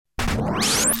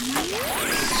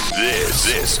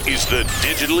This is the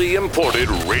digitally imported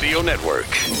radio network.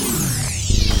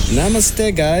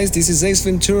 Namaste, guys. This is Ace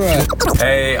Ventura.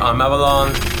 Hey, I'm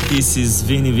Avalon. This is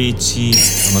Vini Vici.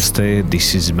 Namaste,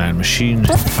 this is Man Machine.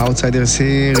 Outsiders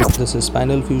here. This is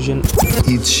Spinal Fusion.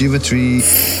 It's Shiva Tree.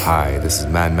 Hi, this is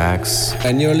Mad Max.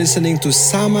 And you're listening to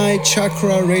Samai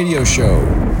Chakra Radio Show.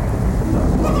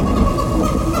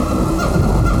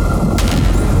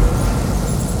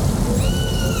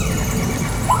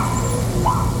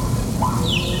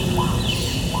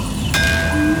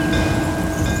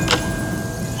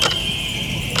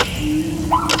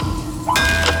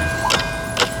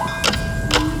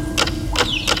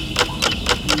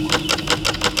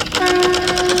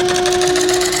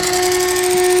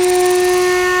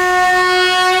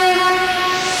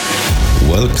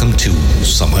 Welcome to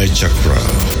Samai Chakra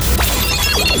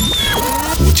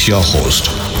with your host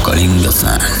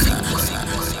Kalinga-san.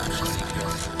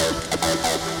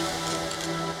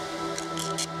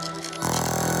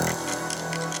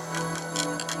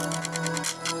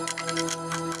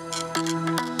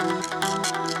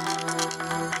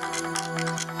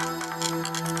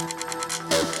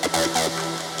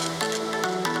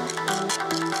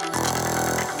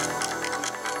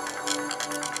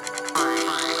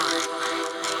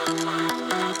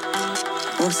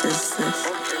 What is this?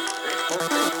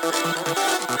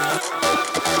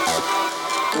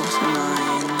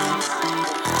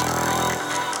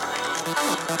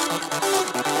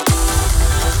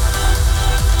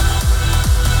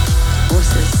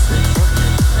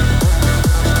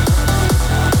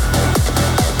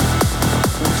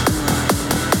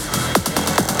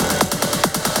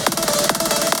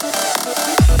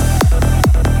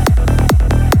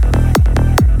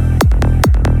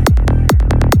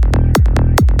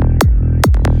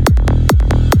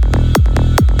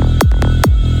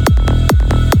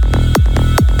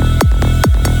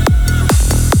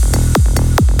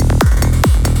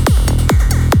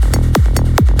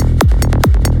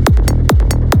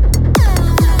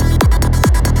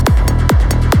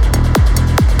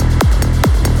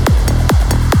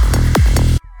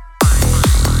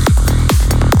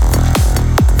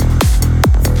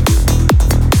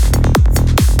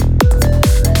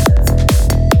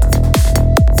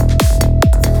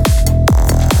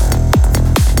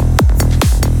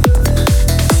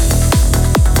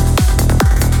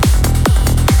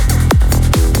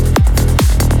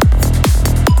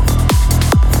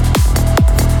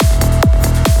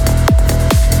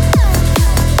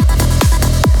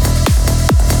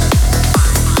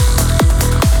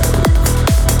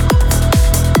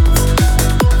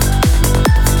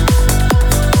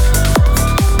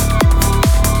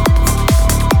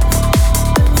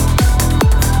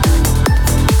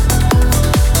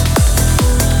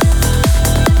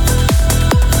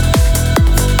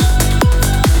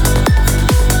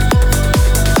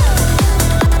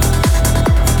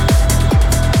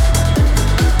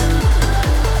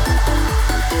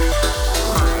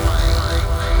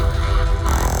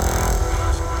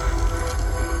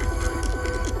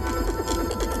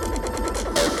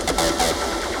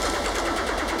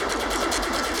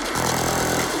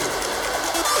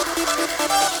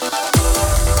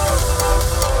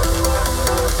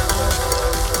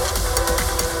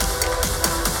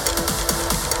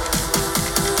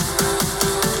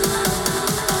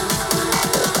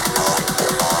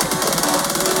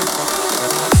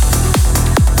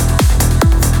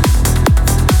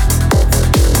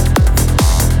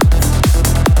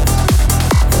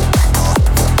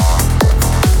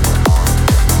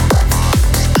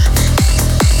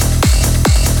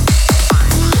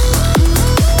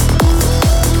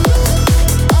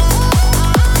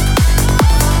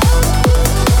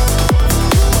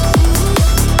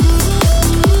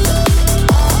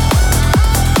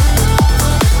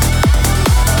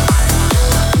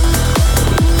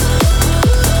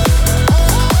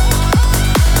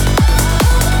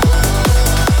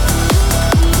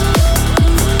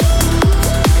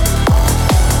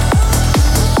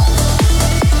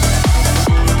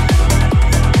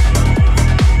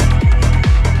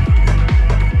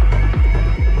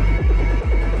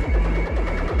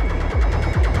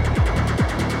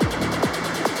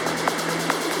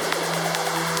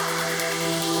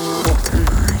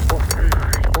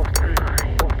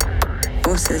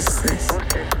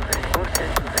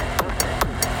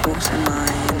 What am I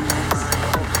in?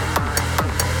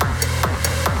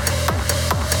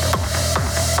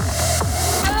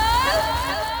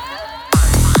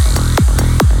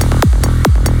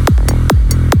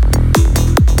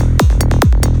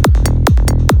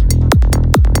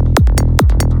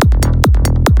 What is this?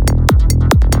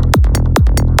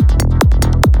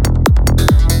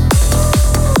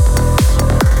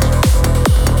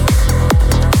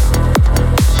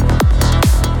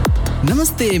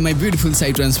 Namaste, my beautiful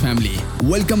Psytrance family.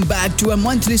 Welcome back to a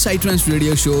monthly Psytrance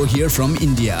radio show here from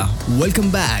India.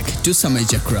 Welcome back to Samay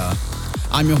Chakra.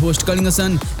 I'm your host Kaling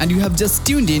Hassan and you have just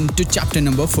tuned in to chapter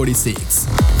number 46.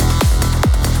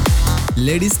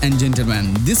 Ladies and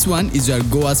gentlemen, this one is our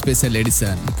Goa special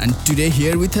edition, and today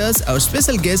here with us our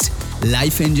special guest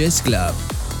Life Enjoys Club,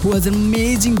 who has an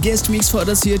amazing guest mix for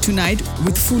us here tonight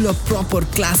with full of proper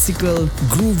classical,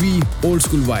 groovy, old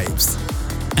school vibes.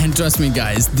 And trust me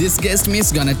guys, this guest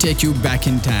mix gonna take you back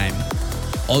in time.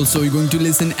 Also, you're going to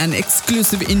listen an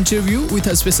exclusive interview with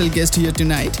our special guest here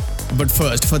tonight. But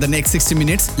first, for the next 60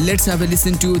 minutes, let's have a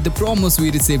listen to the promos we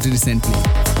received recently.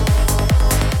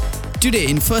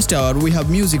 Today in first hour, we have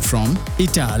music from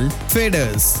Ital,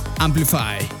 Faders,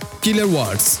 Amplify, Killer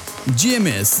Watts,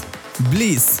 GMS,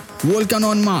 Bliss, Volcan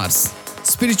on Mars,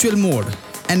 Spiritual Mode,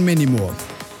 and many more.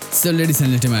 So ladies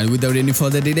and gentlemen, without any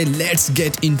further delay, let's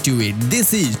get into it.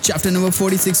 This is chapter number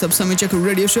 46 of Samay Chakra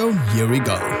Radio Show. Here we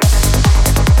go.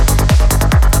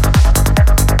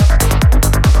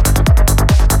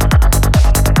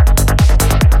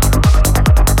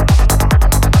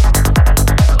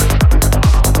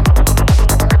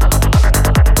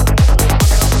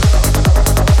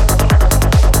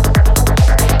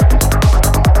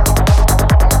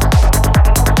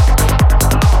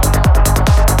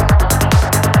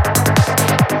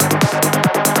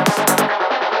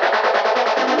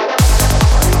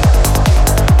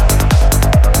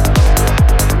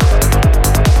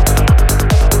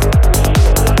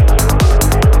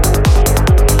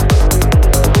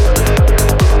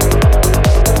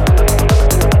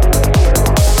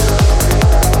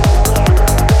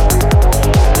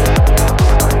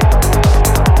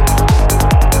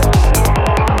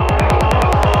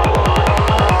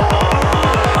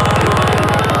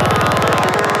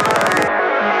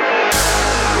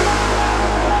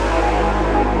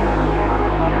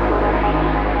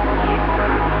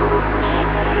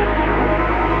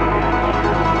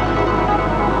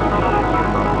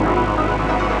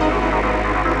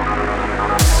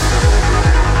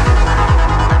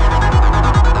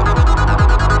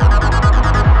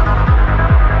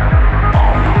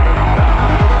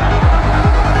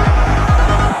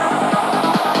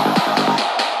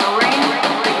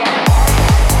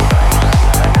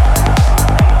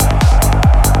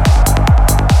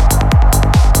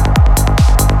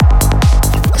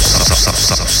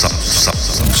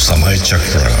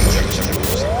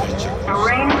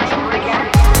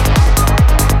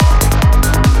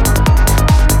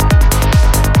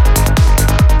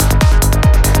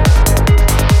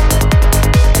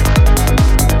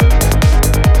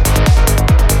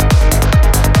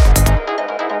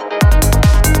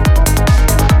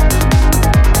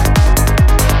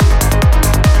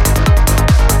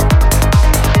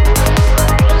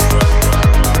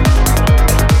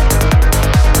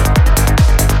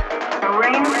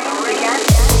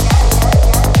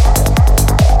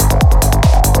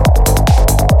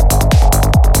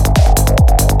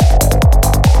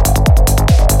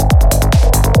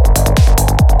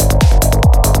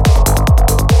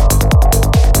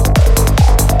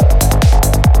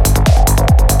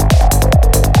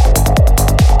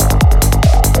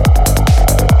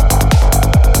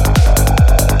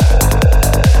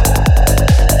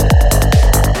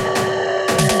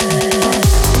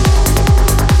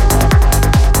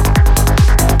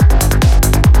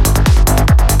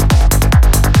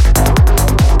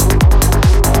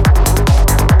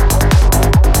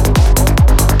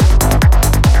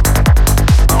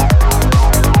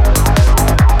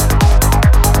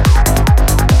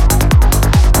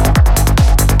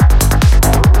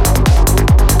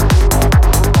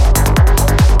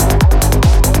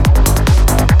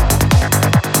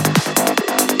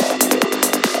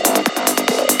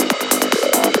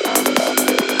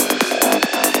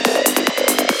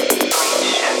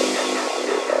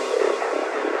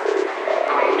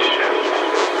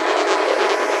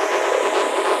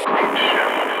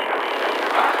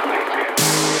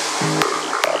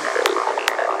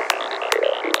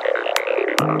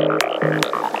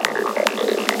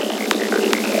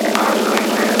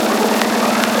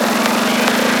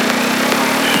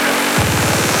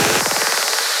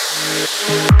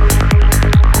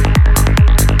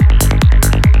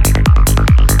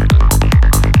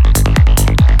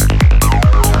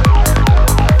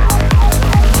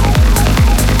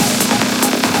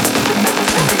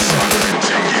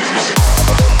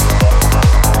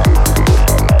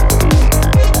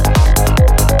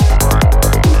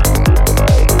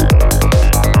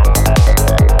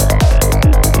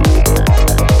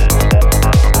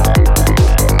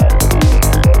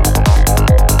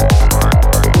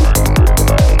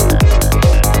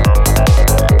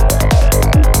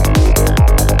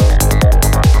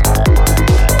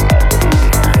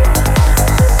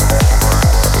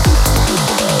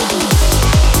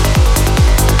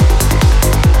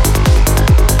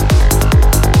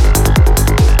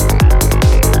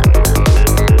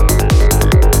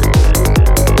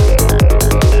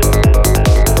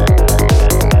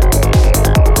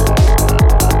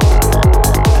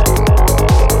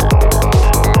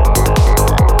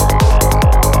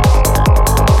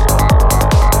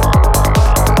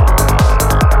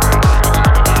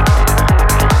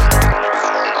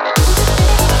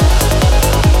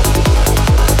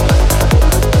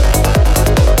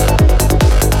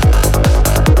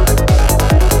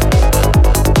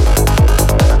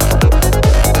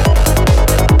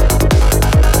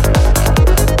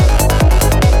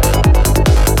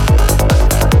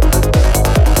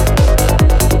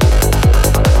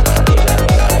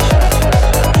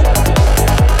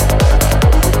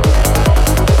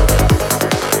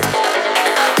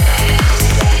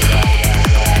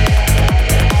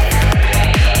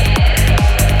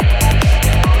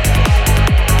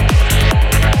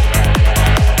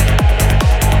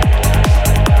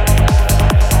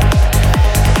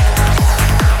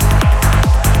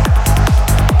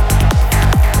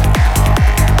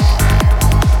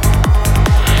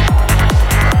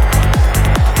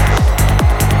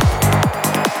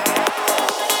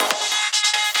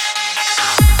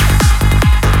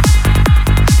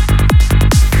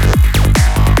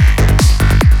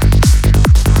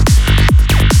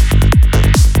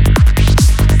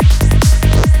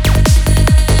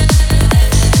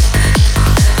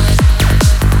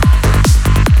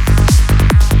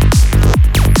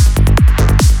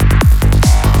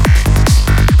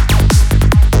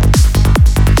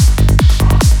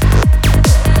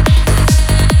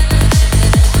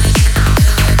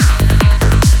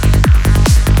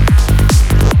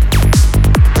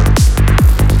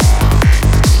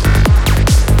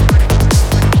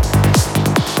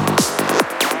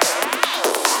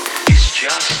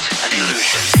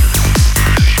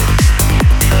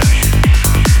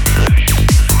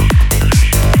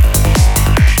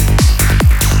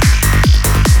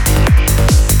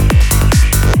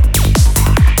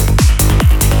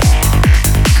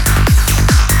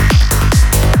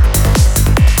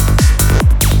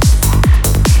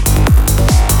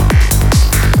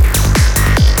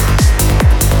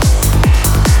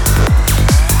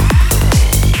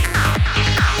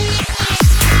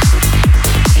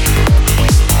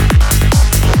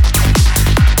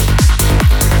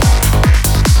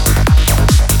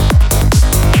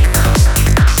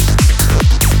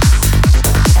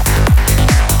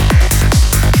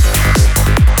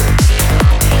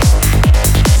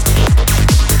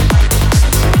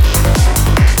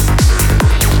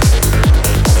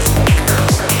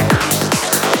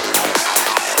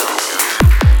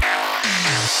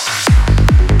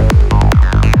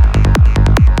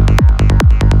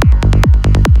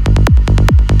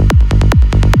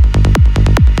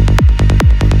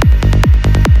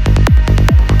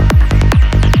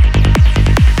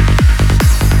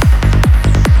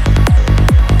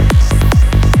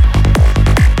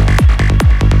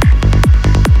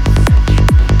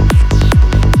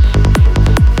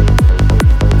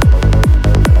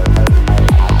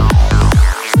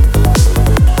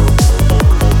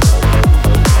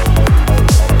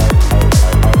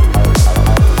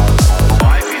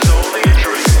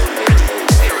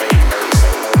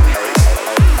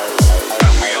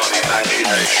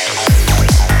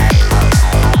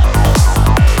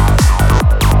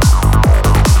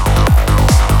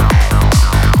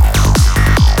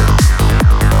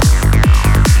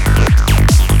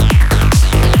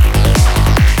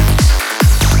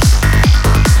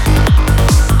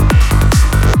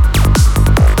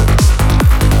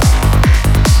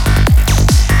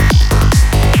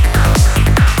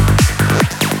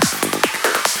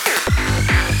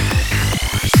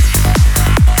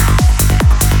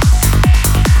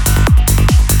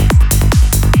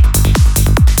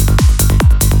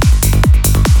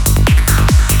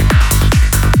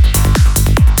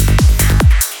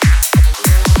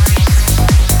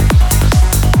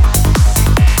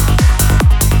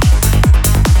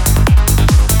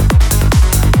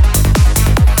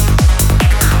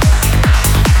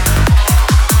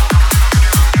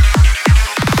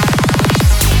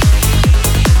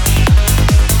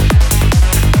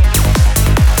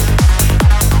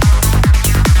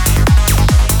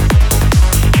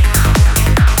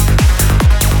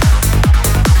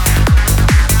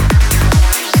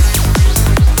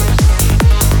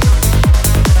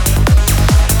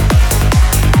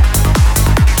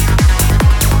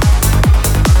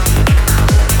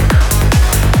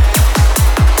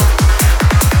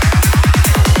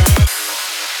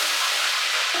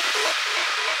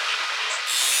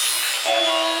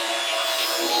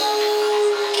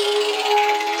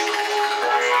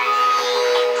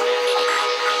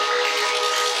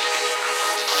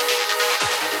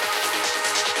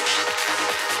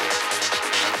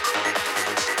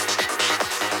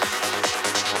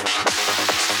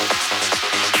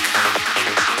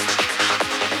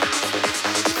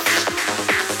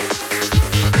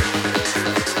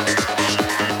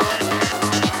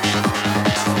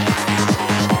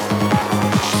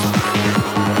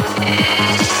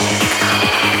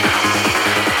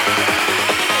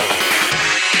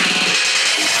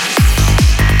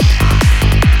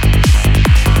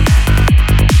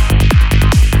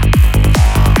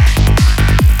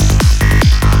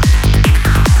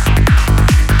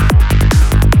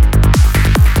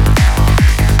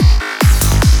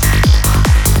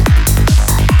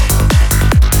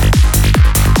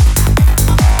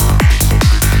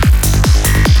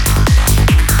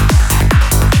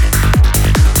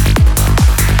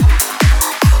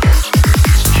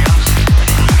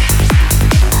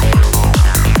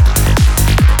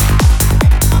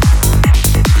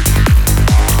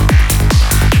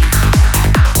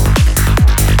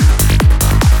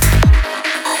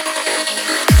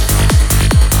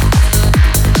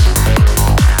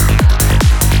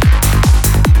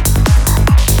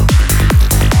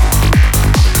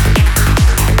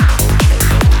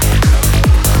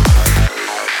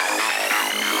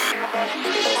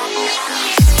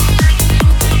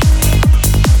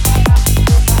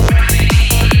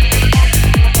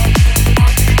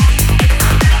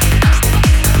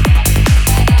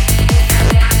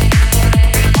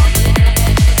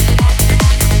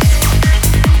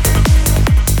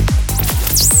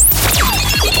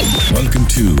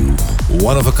 to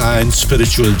One of a Kind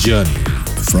Spiritual Journey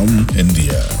from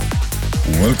India.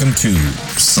 Welcome to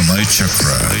Samay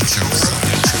Chakra.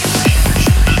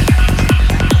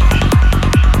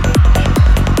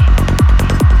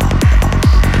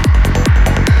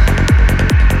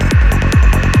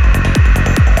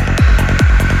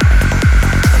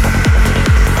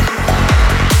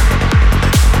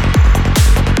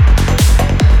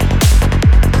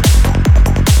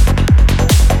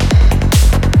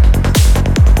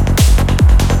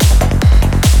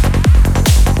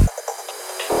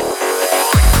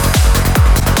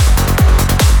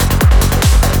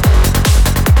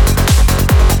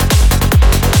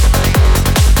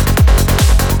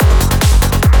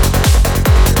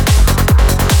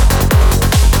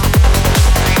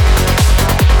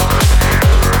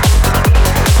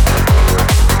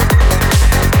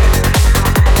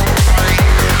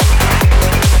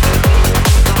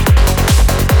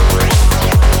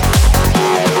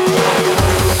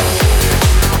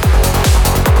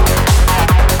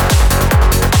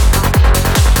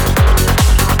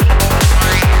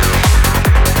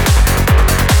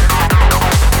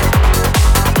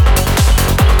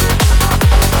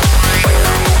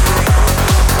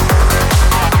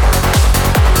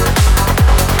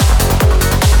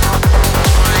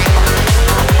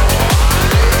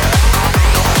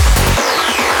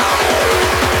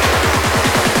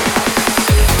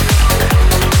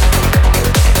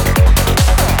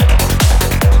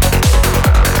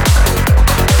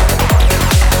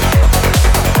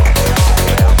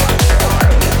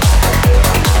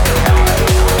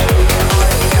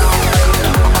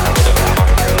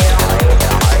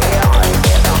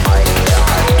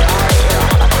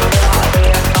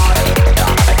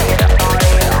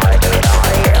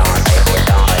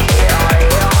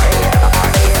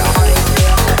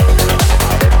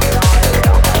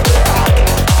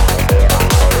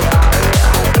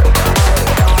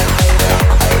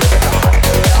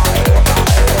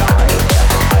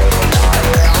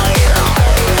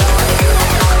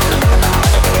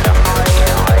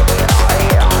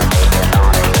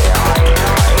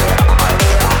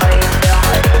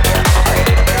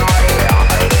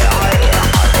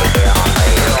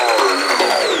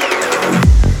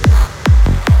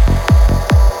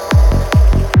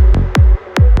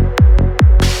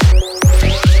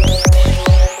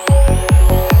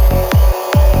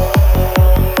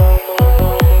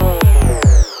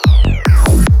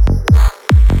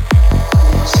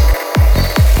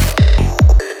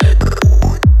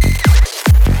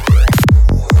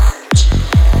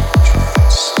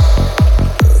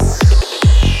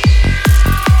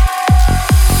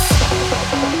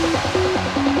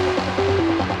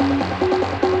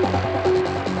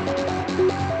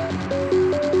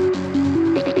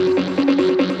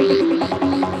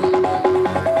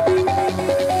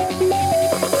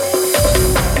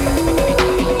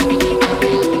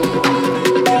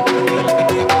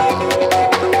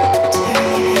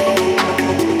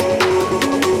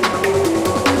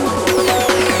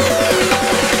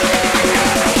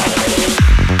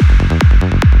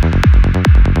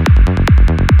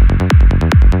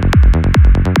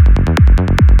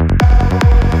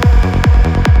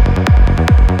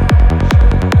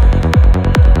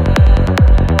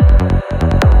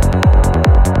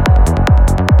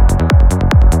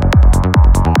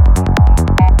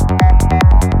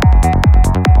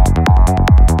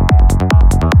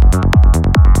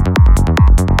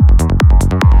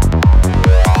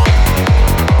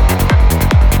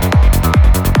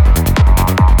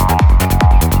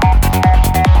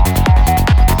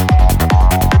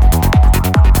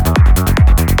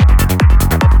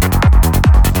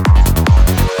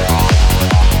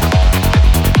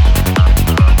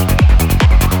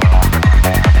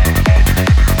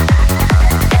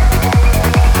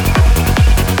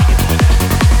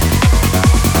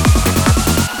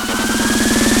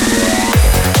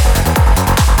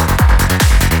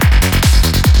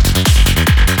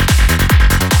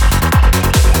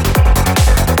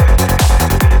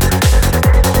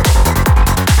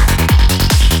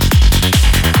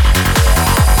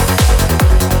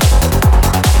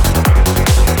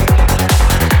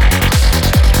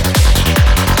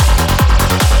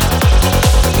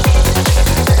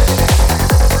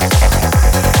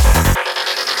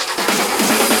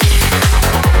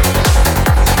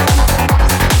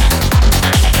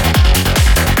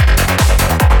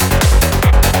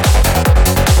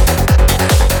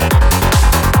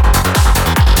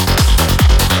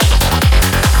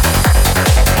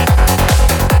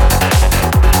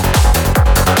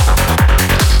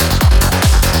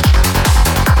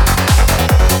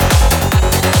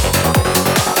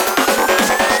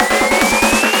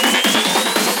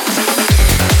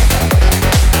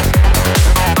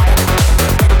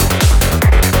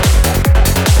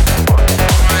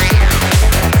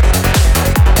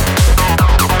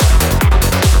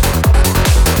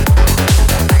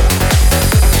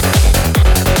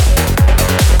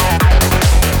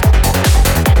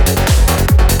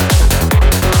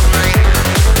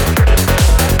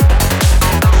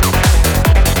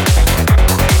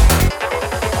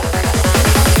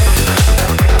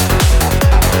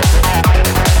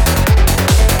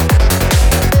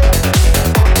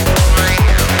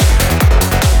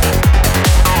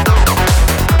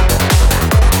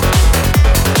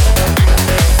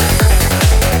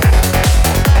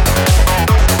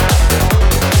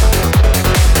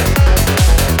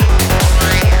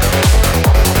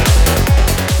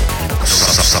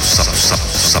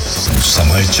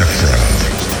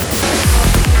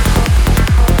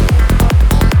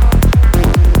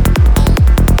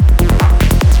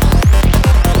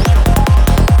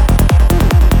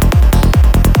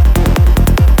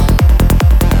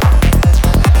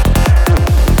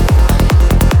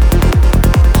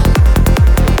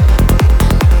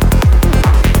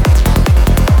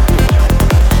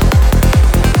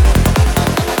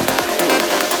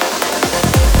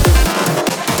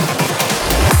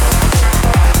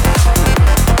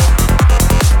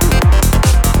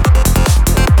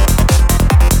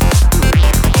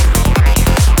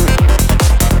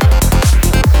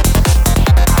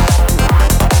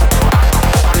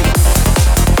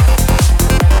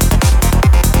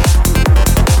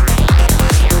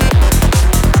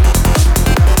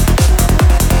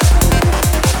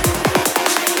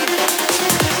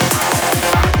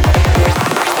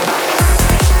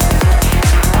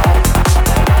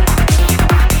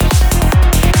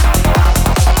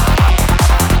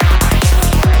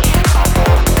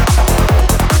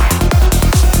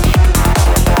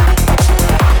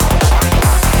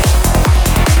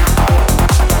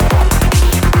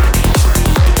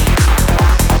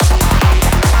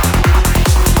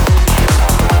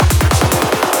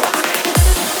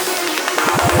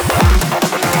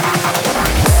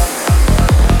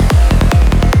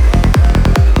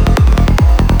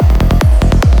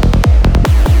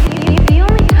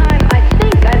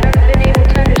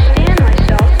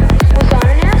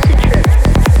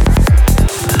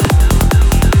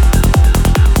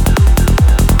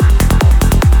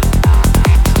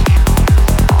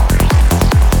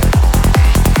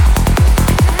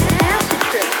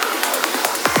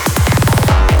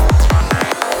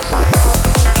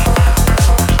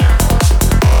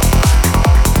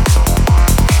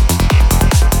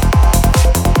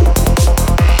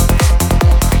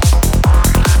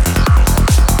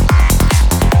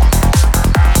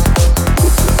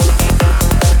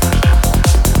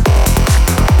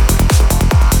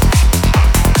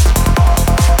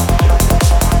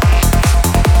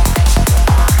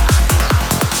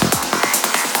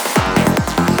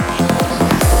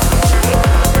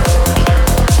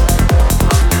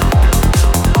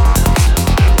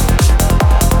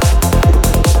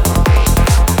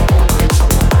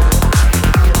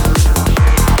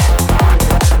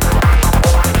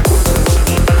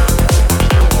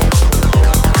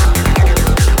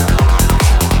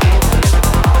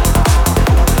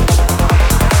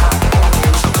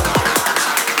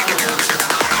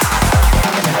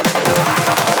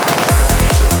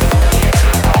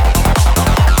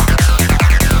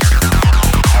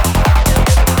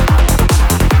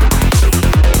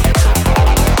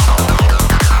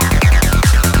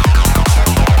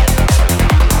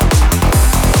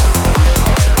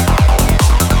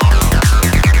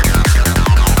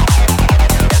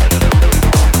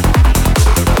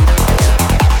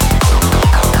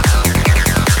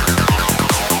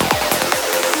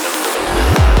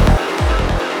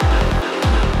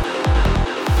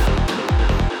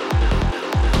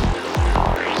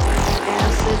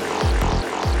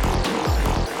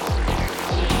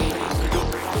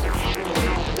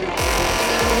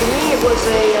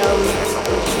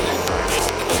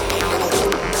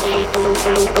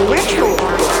 a ritual.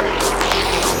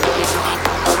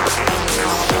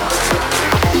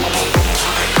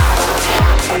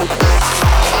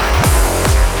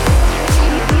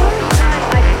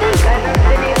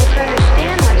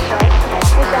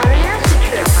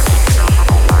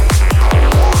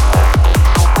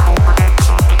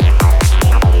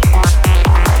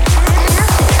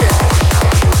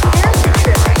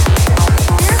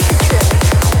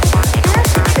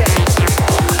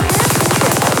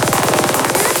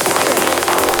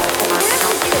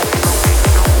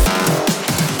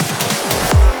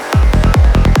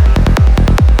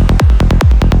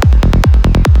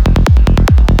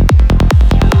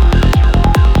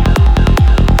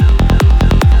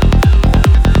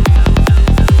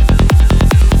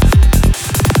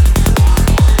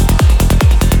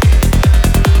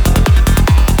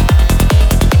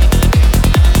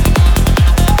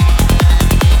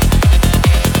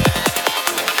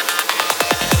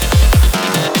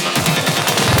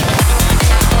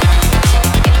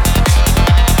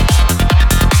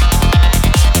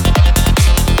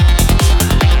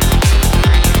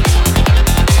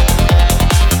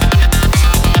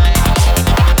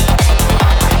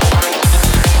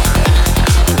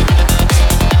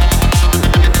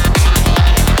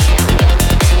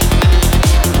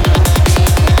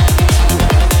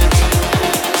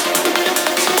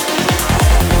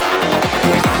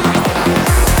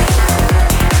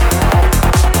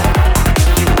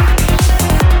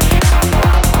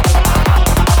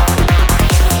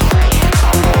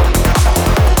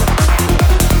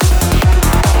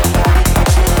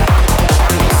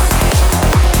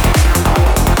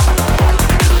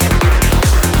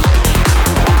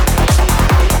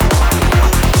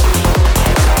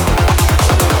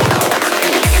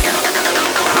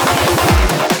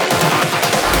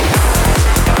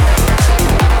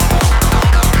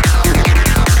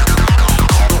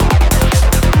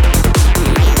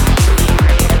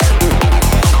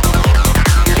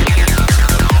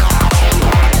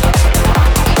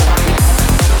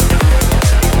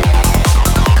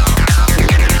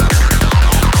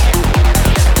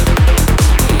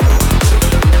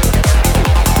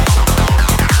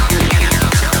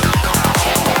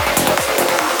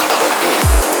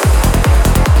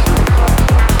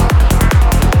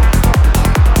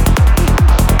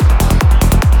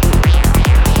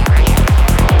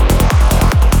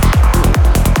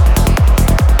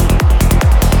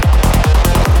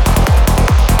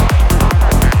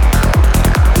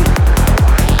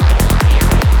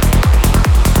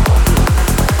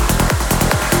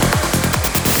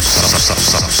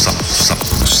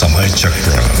 Samay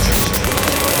Chakra.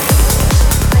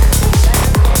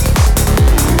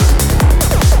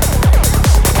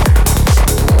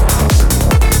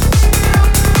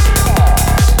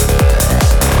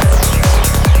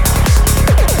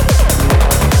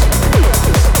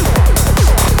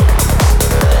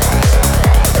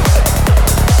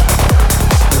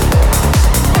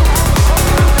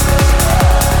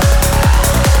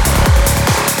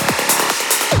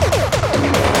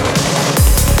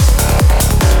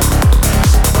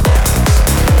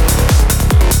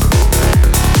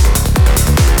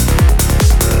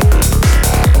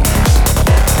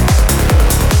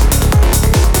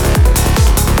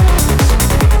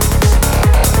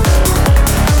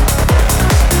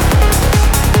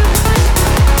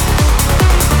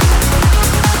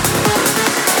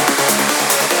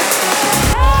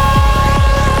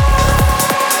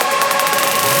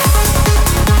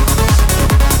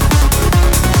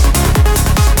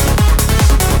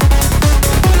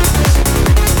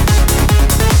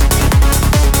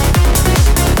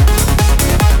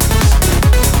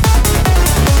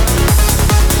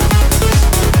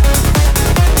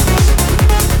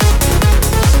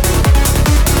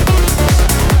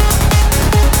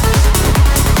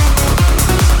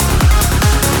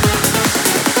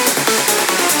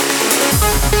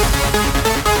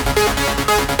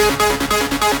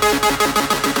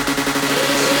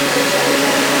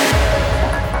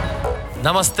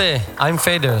 Namaste, I'm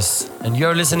Faders, and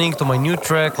you're listening to my new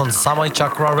track on Samay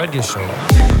Chakra Radio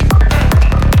Show.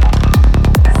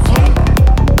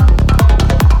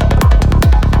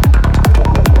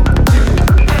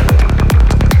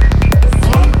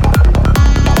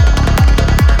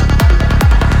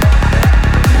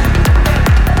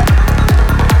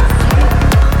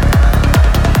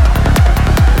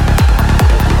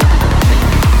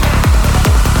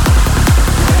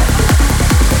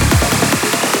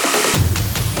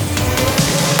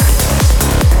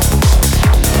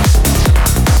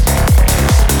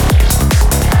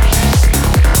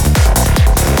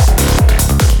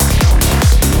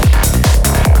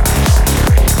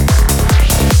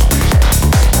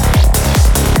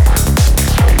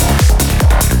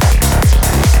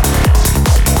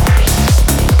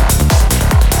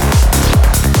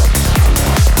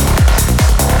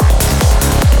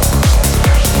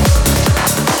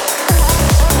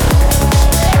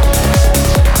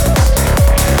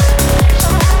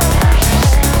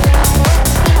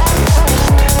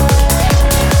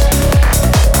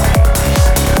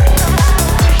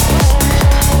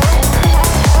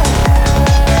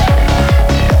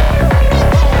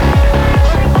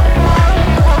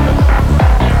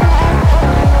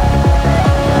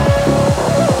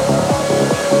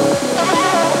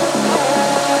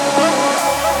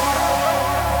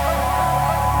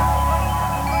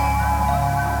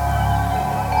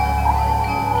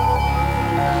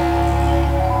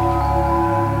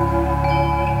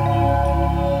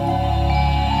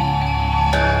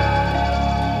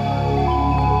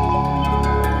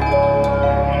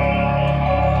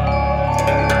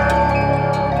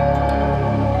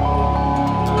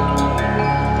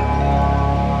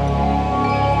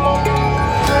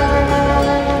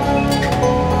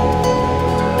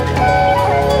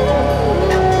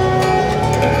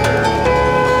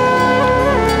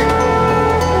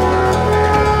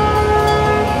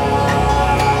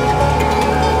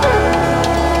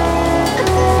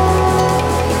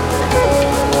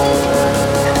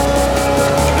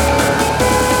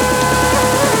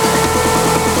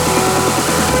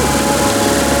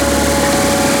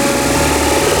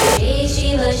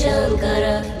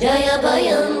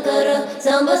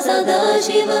 Samba Sada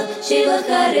Shiva Shiva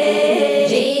Hare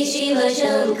Jai Shiva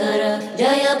Shankara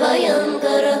Jaya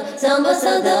Bhayankara Samba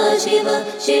Sada Shiva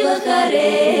Shiva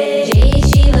Hare Jai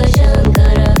Shiva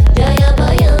Shankara Jaya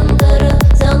Bhayankara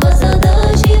Samba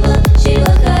Sada Shiva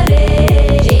Shiva Hare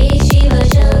Jai Shiva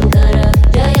Shankara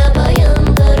Jaya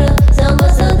Bhayankara Samba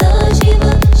Sada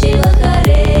Shiva Shiva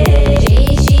Hare Jai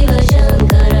Shiva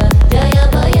Shankara Jaya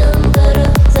Bhayankara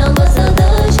Samba Sada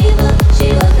Shiva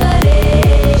Shiva Hare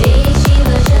Jai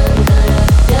Shiva Shankara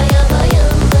Jaya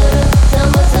Bhayankara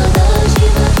Samba Sada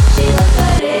Shiva Shiva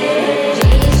Hare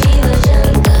Jai Shiva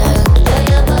Shankara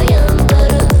Jaya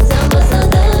Bhayankara Samba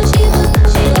Sada Shiva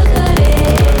Shiva Hare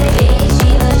Jai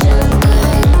Shiva Shankara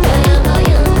Jaya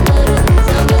Bhayankara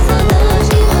Samba Sada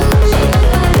Shiva Shiva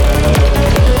Hare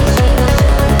Jai Shiva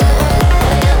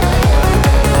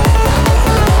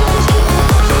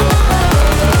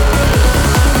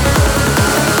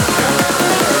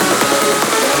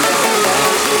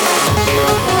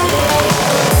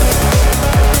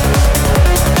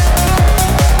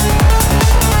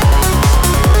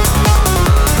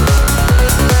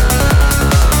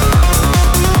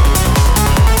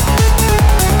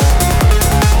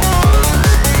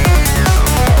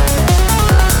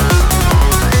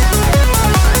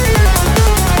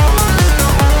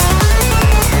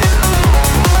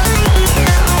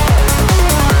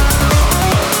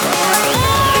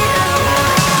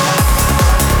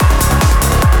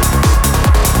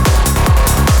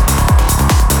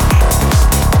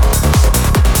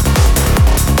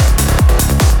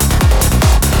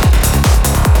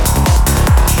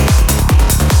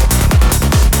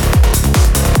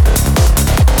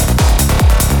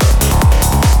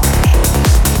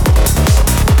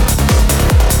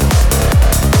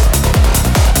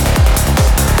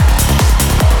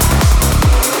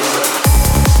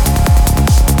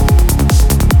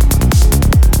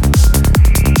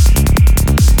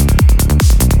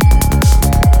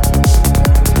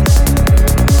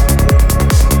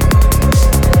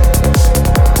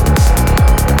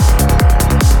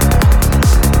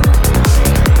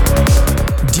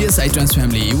Psytrance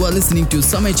family, you are listening to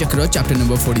Samay Chakra chapter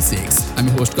number 46. I'm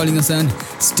your host Calling Hassan.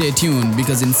 Stay tuned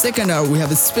because in second hour we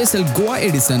have a special Goa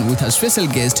edition with our special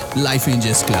guest Life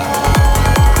Angels Club.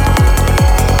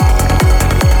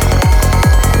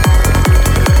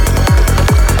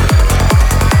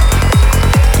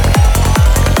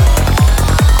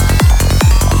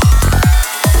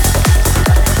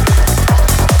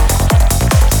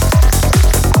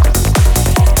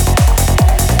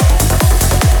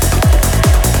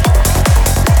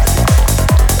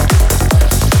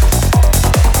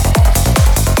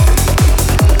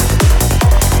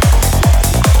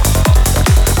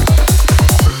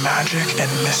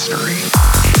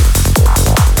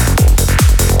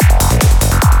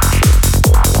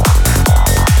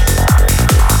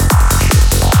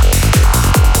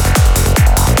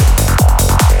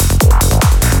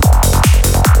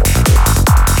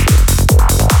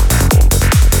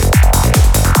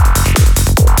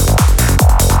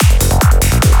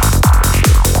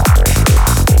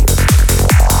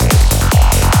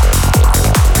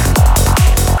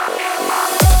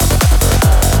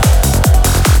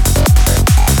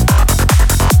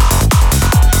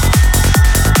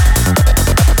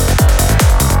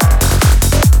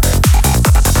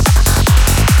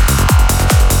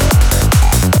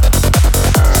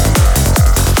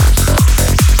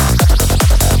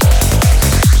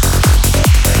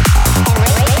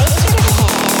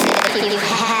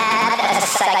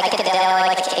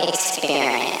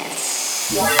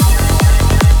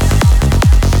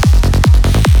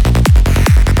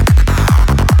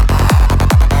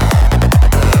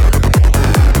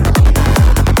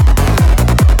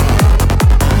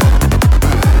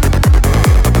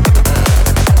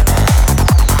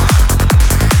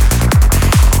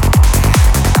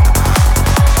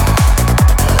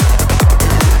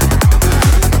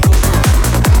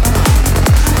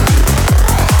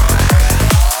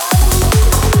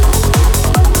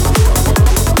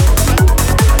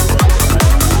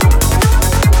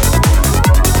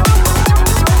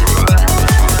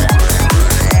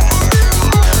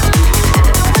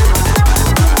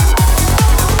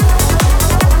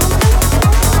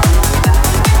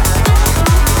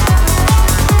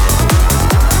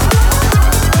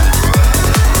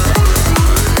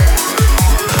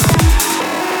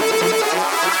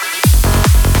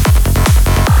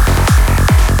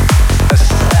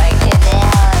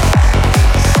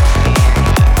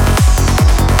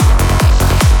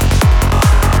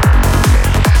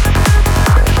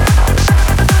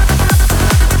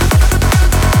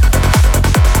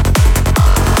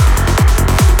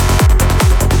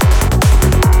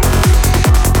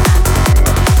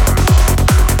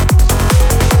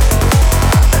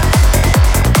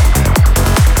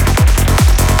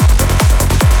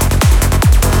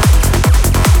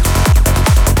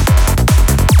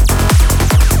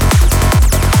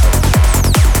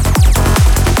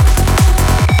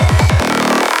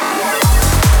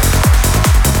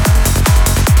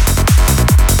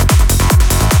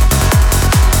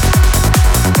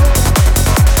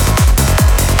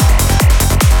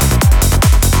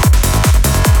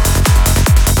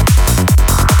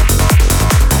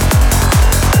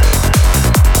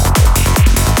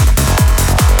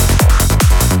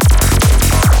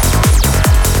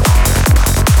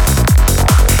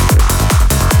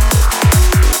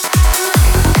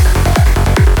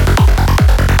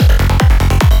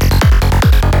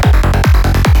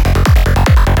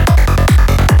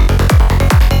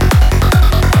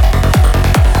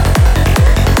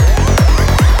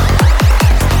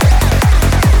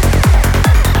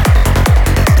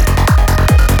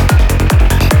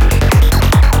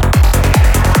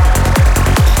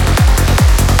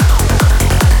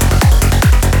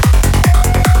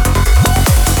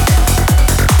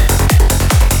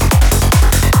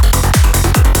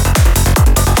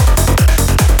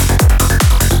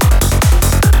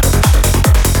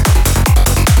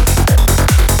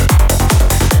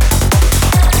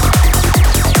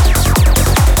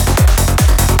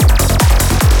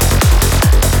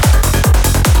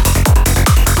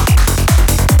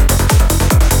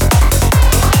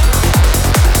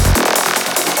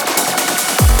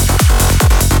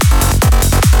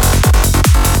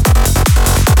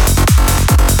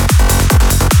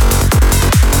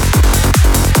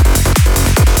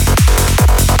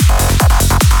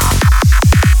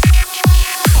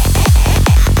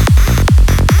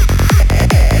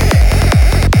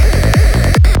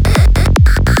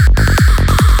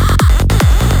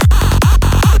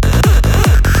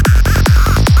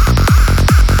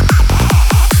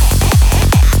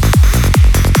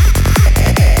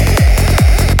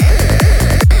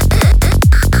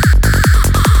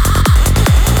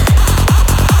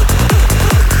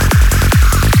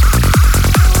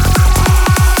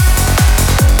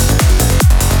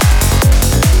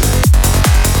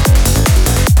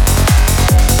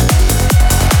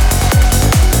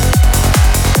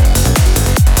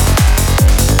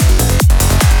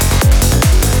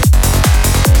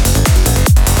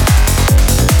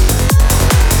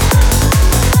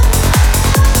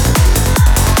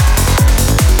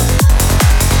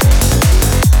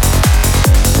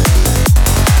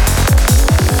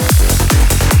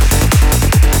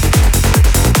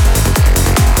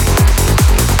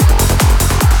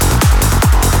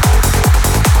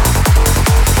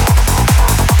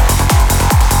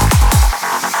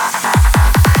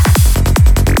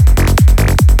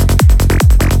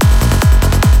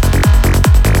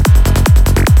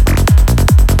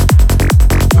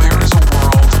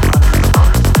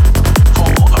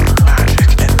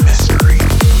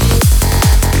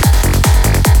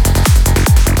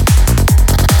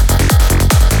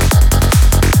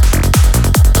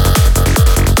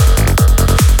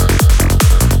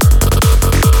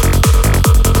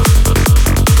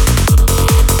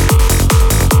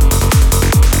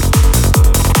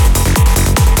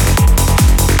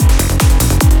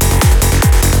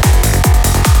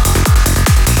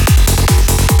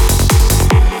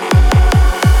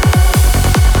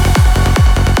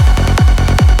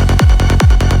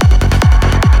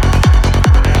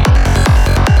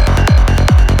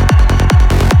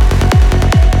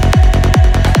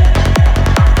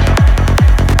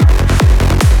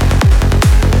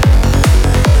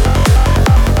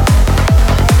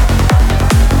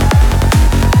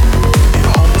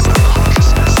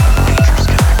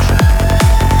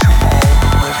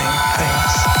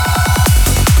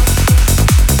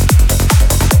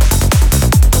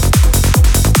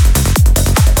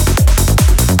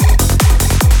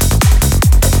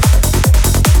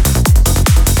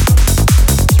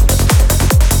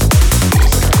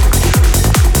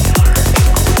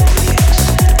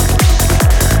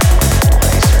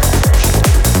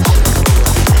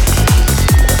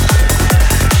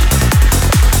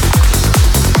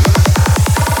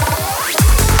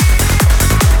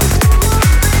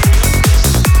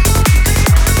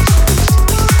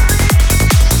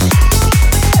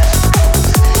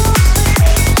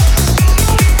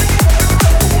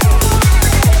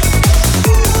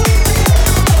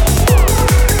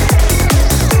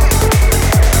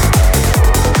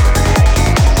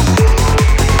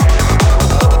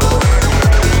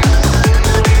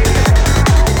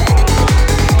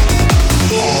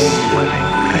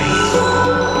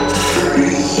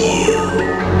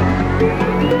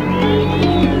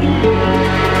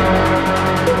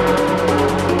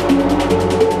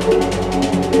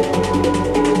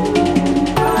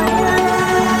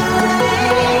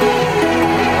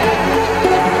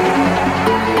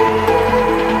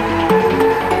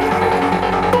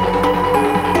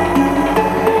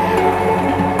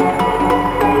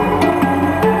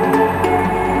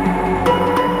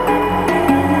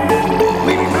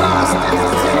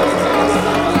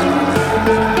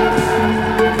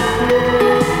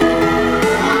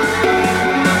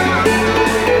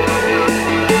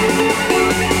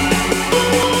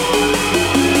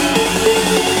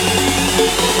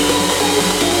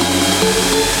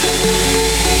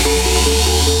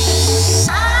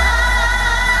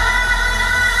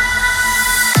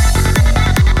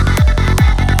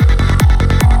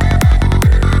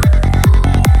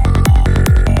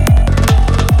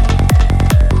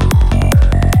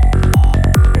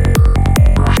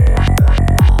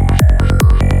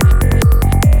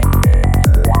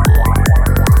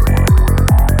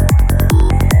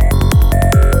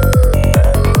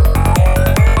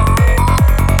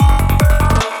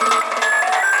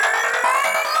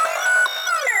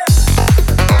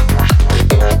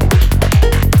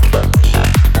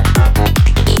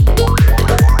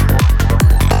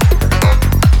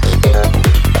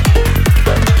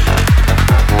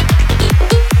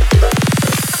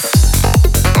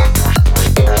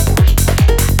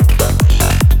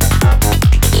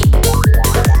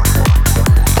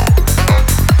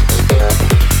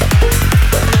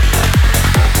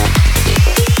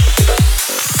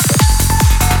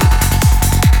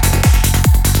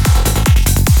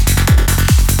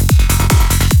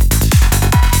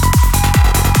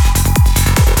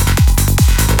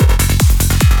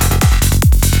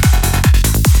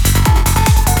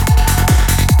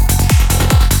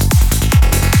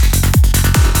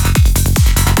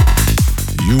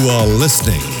 You are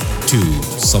listening to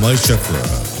Samay Chakra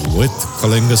with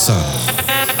Kalinga-san.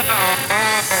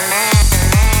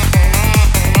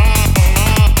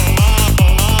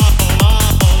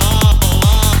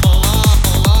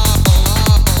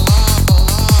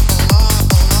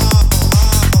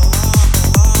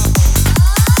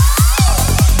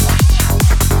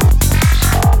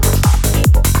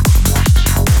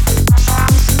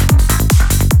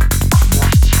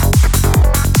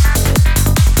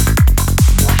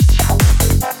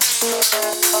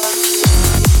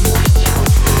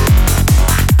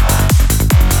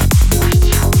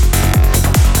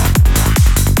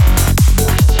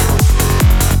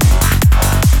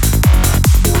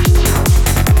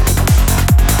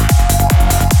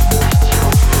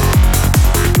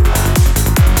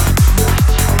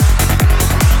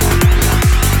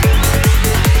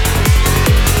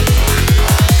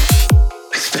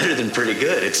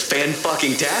 It's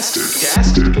fan-fucking-tastic.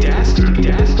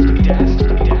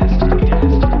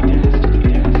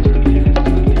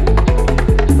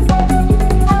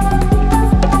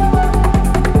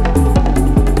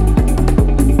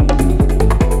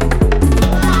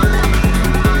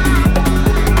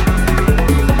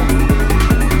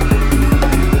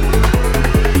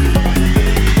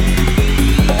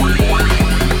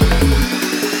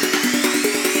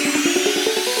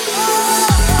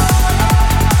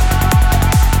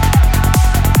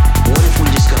 What if we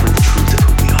discovered the truth of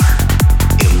who we are?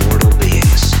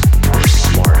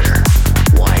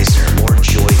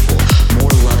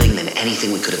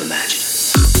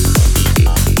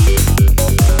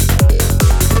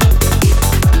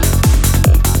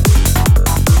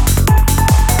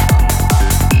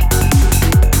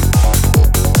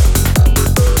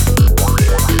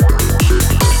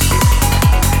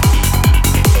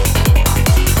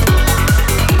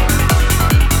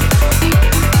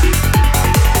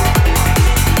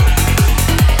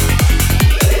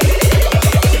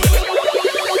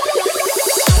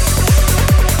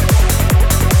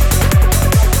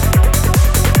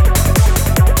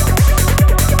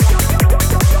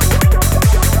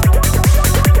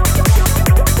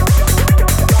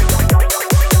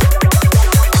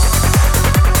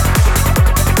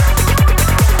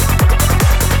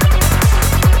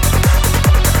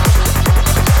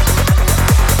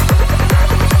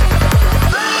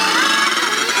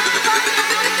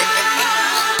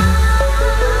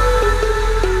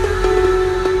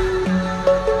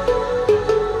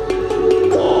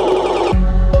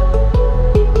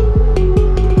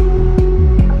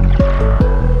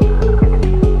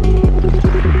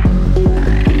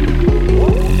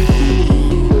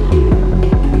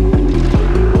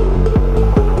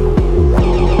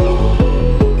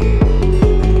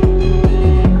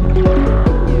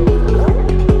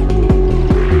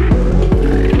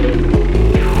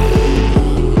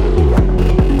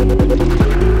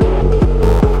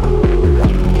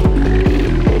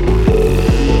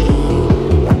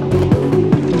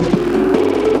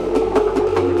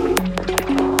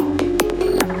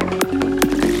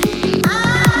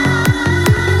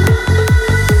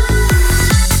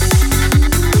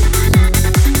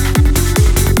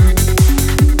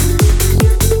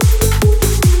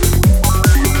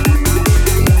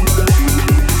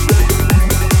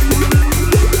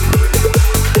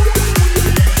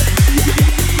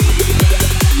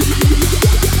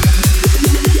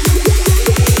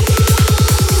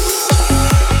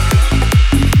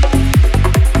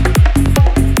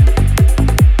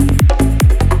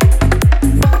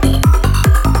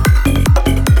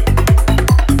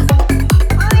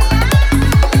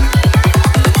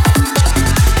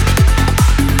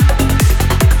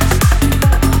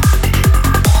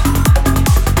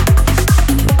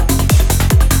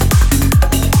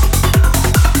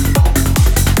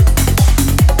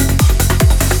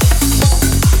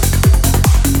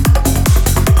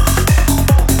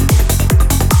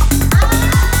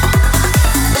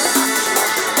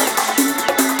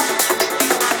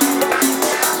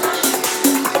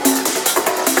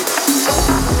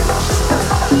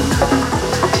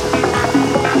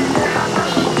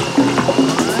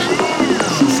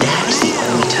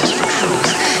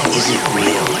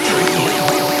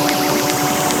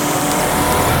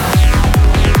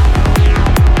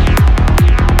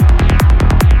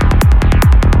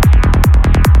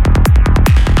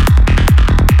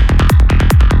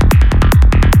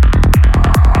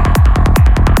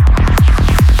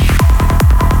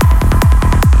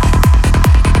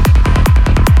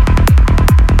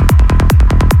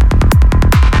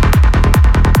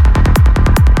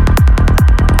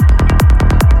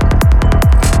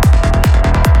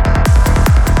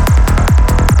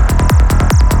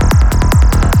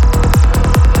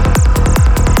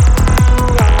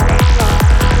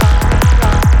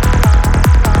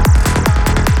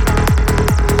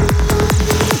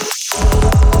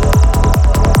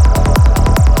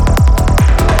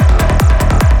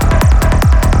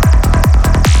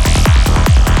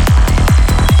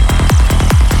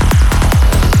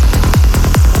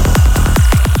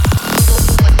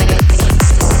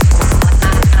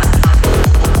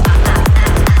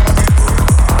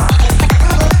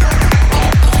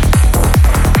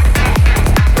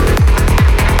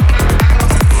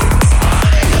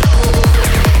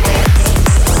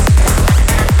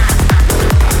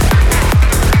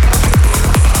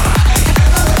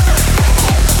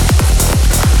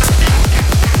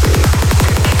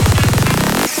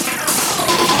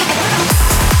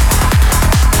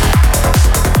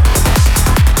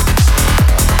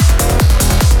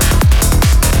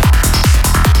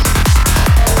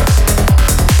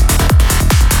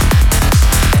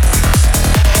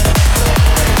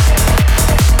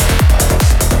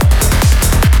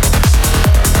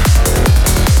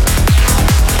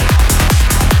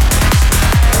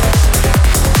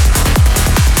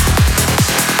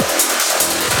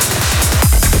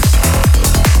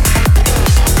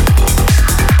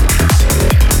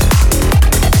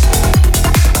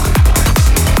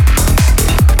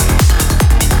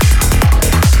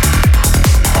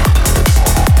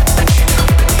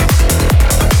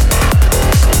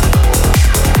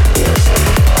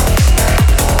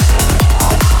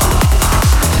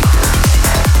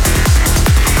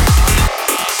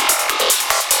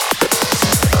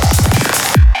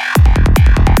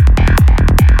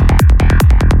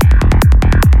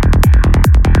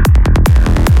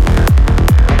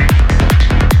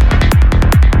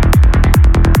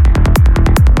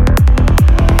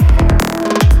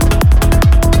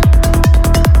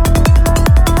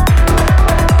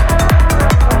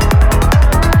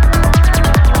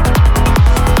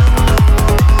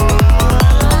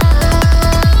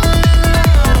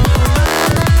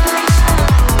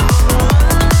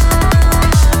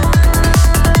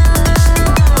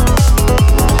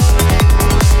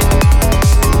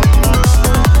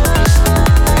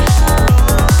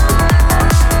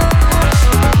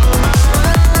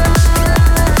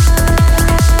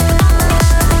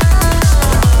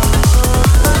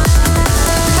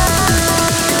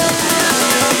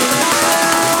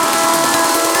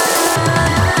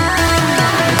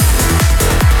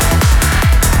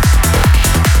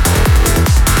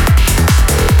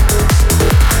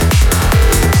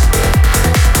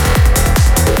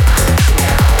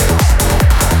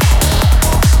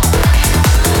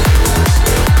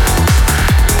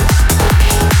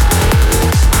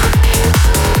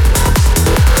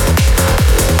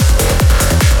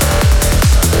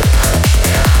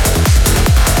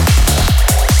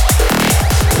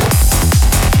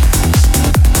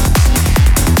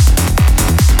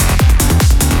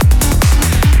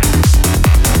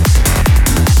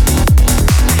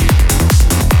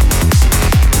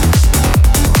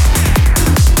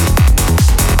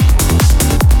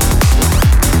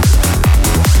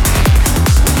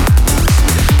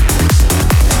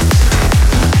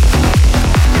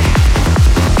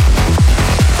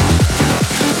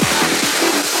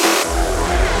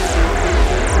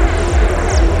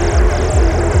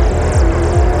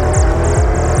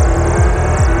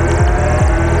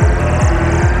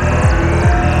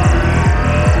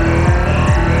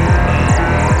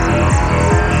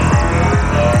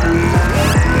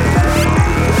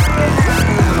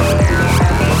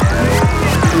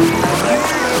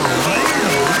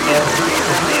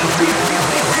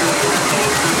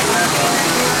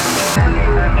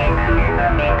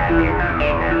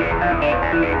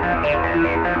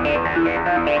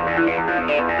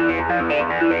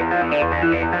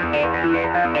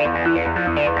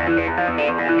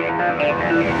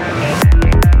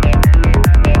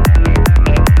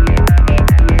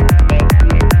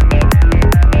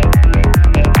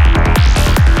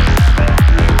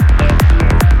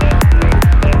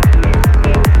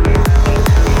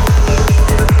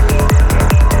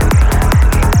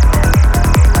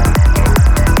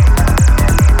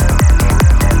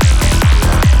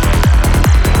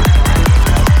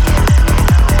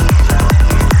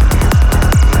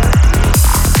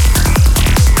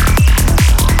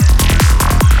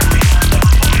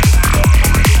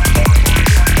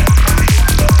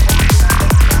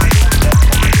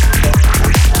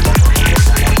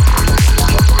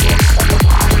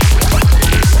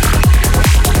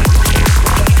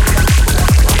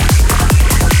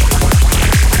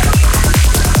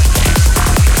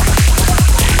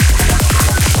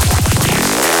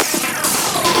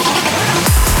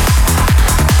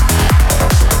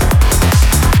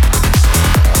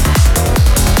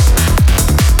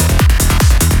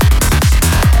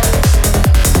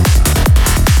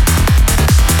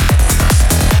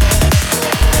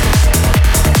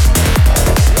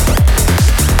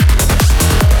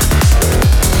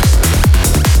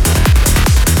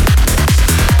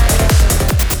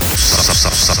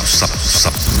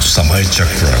 Samay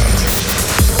Chakra.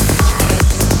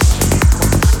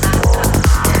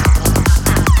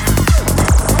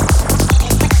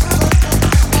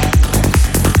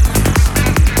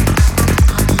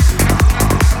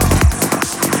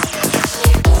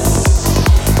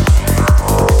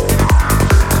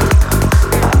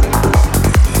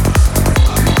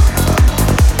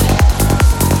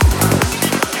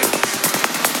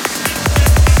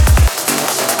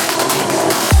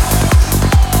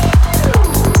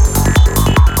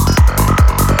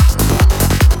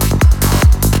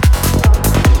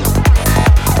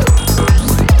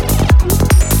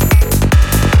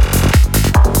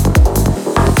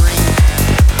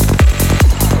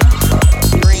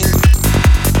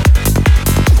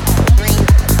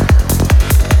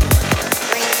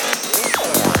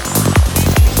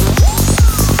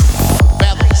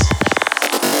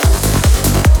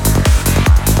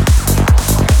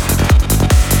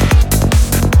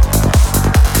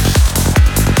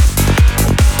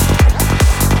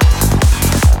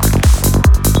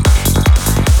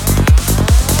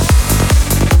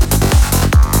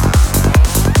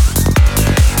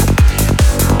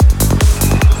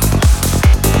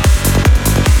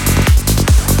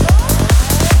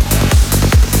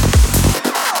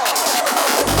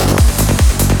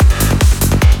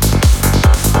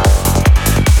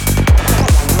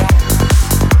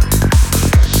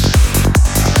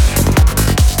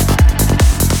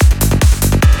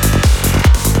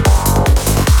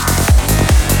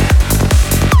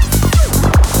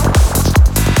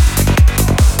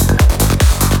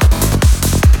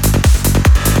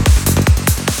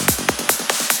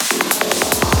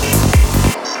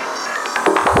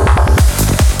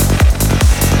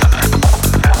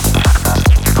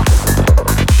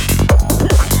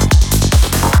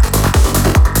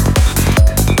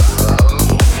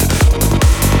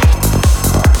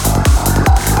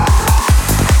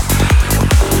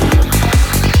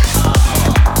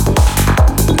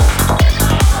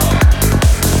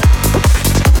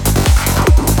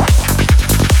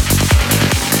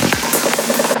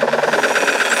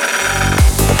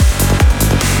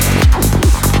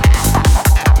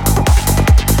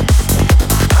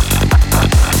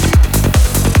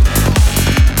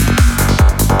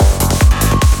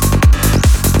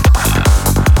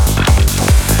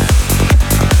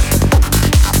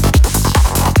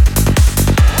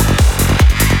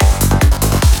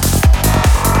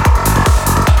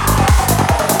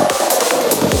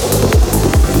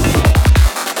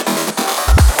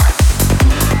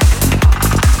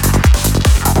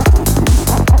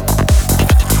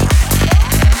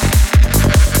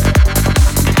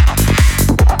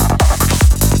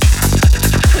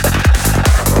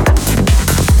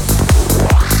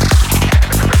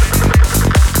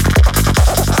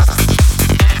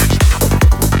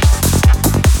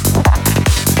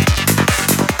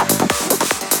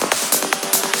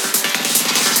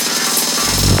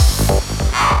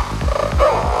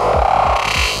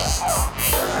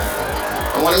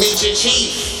 meet your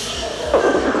chief.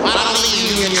 Why don't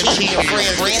you and your chief and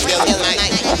friends together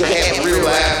tonight? You can have real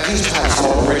live peace time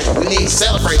celebration. We need to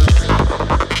celebrate.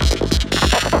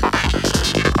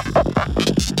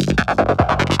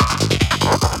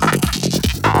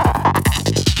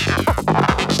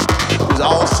 We was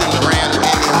all sitting around and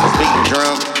was beating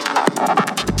drums.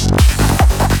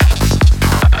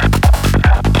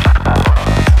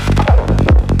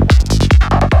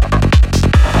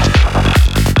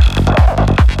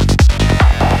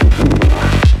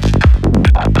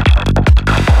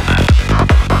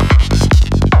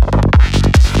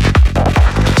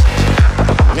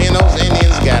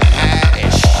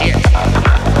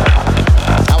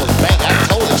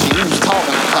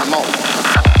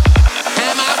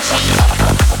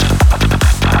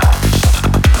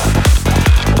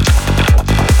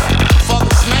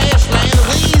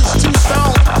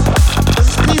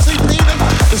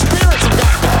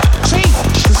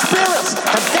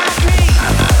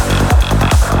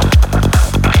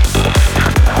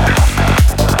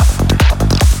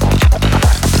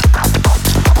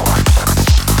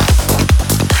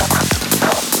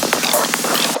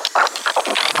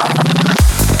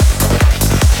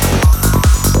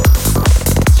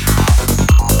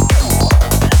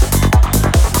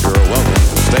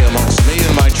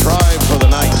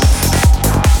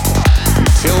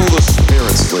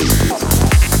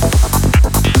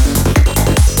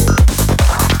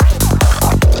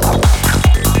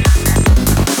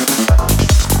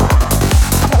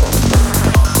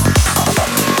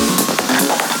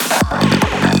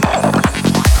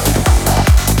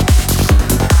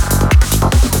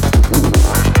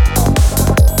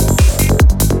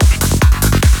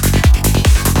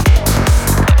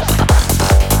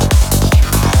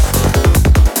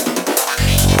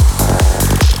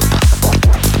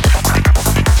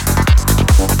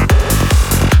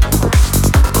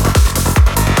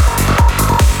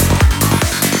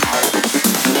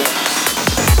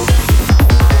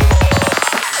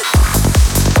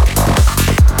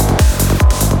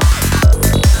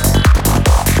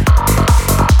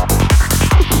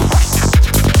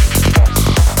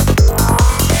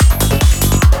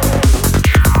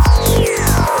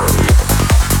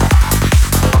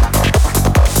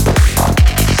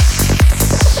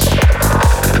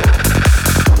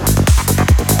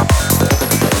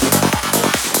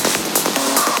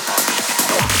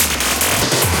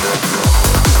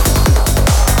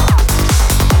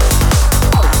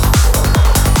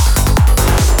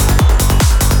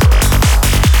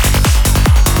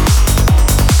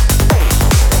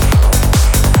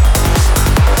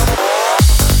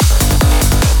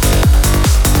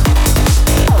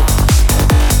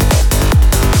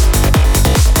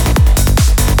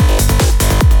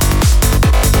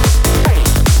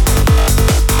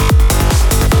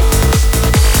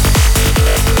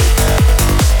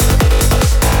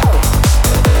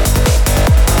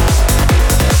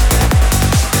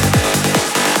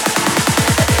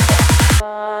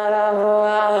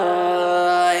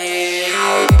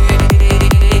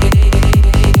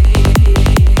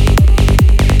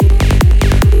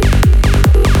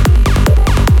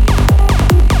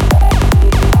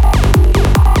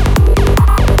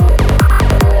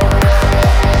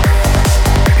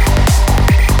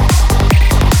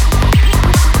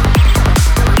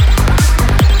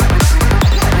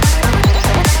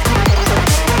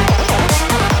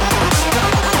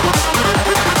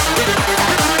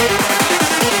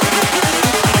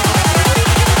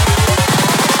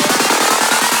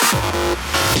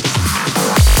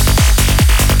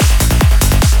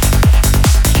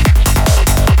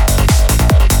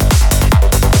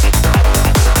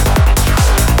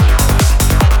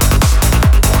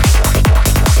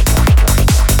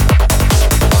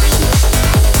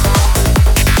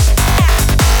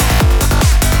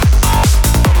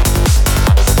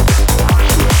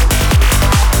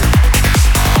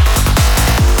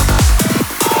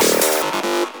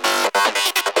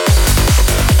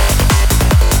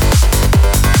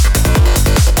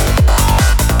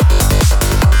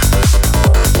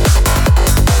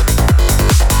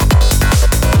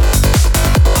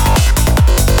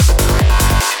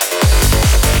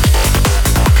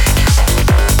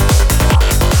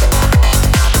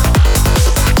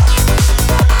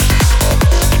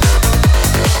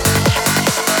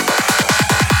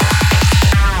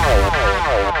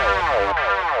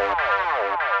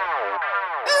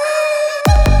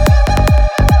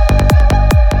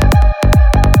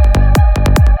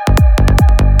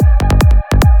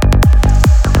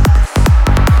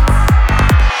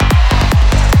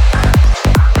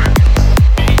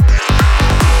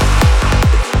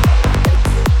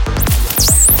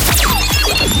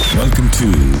 to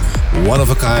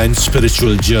one-of-a-kind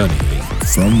spiritual journey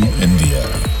from India.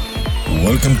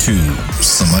 Welcome to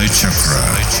Samay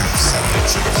Chakra.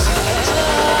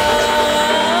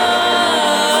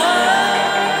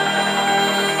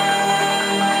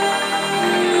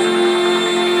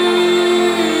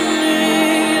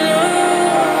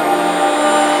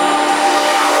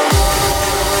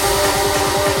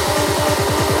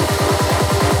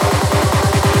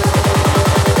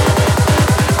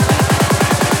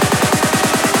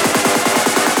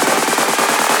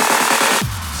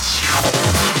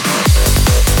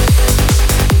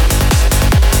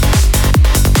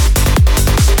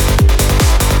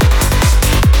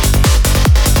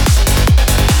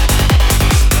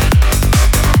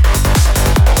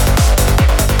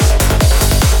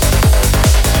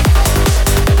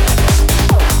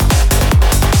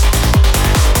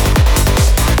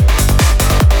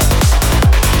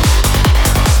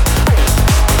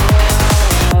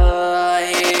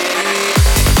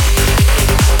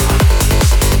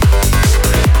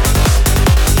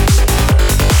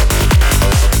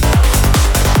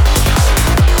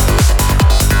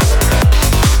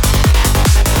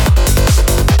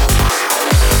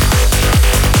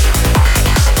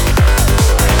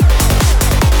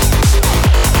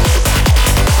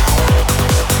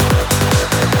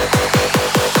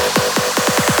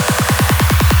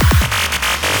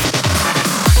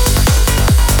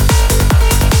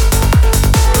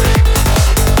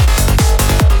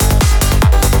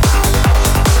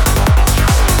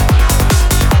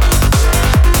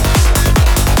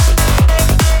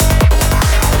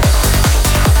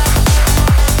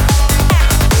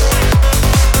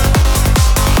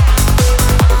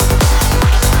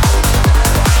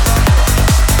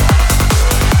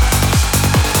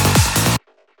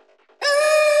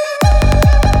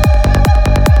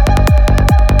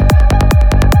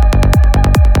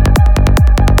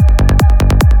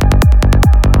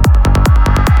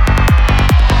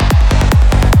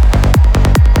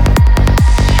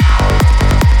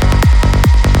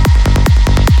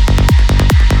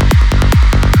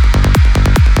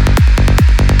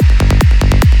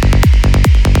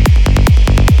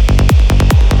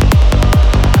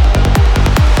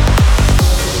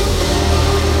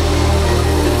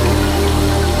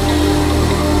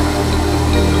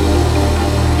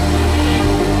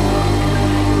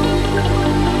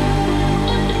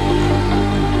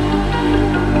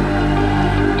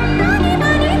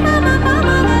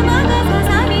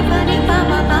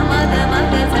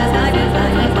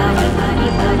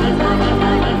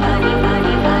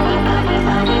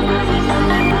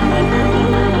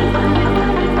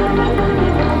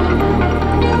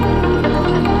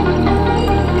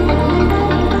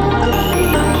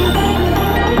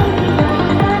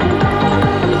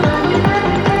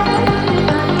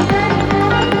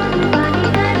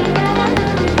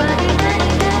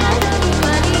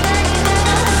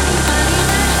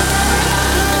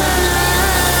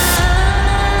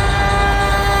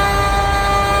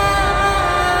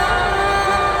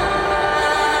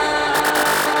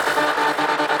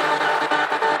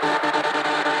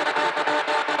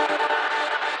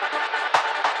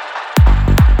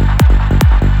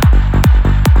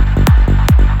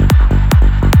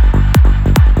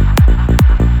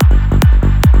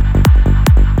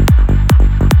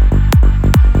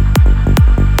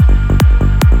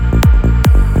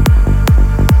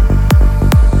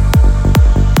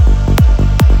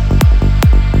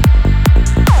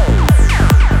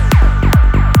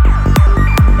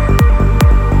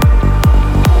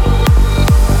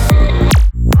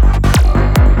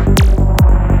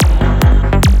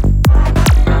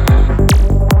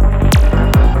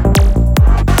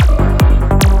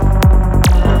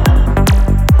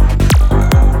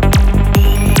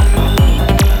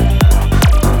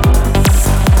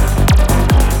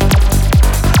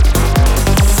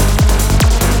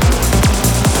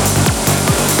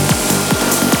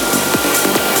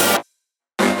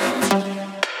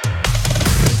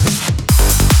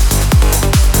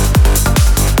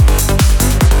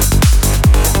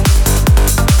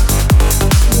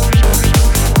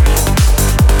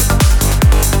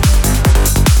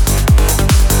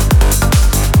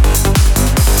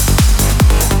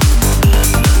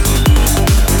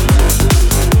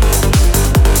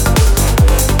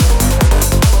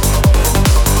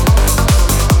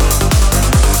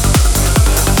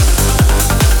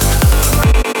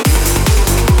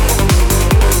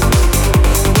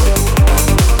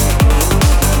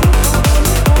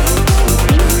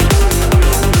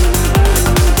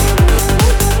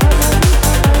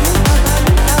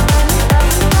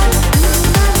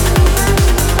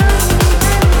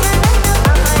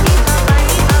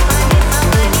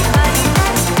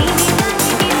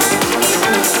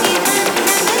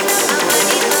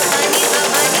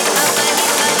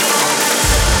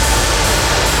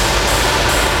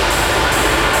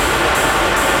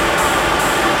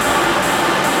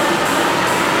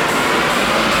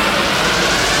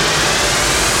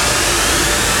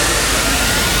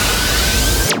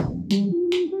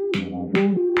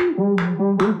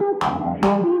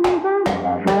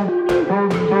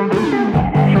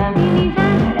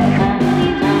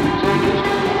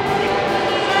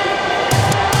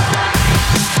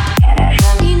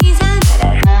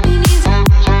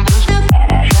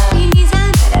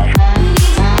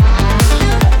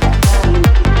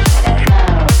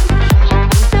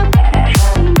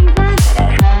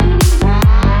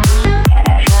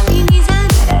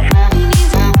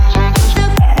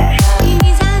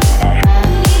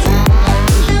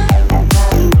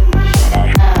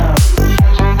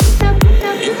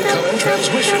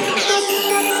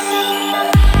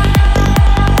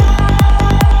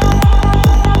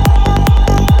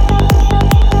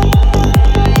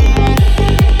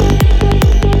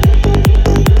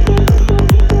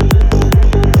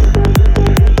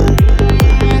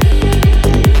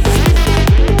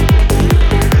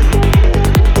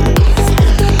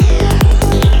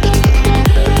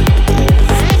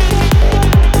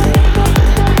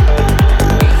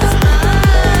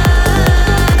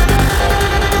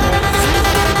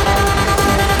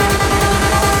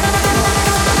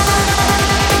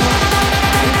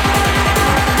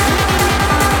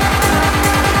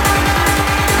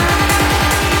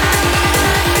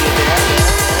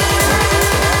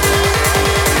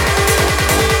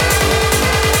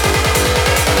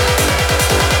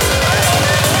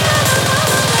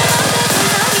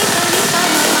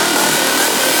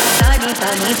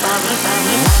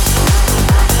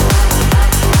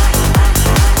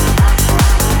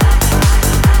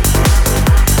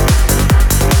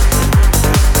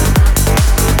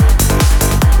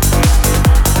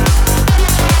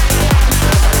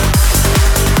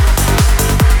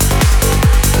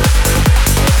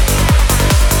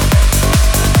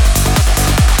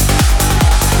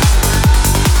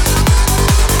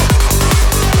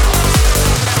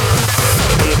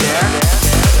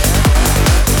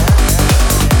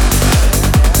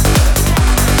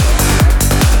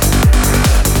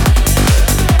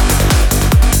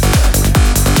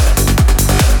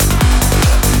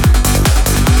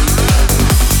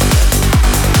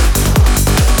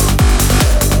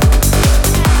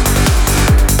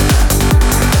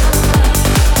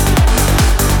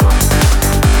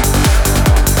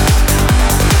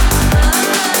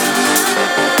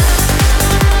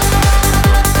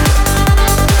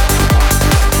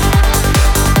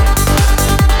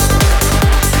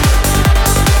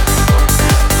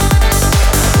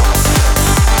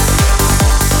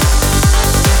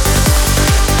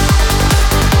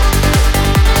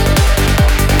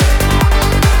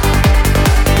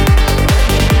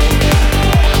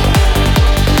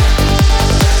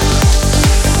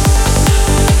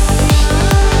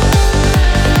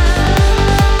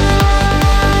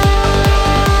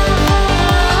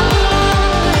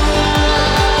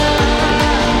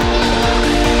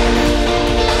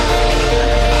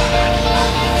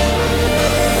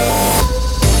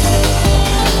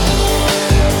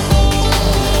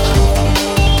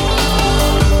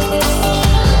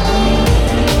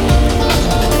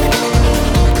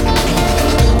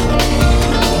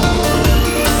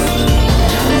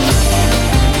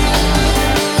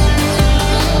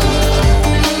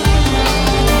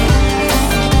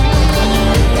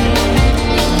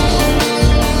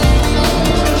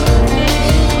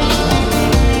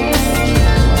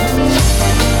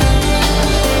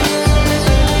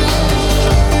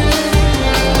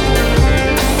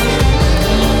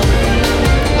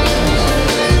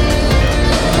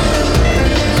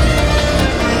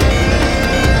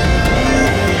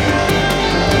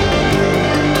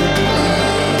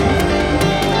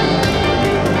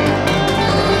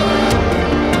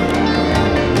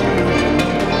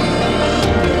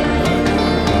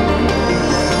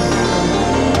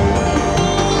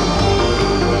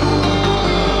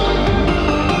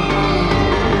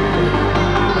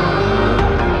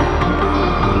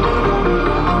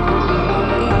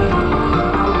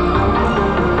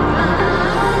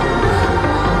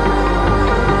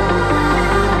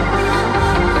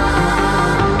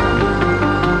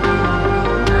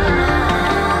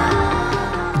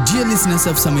 listeners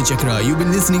of Samay Chakra. You've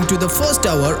been listening to the first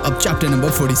hour of chapter number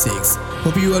 46.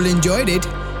 Hope you all enjoyed it.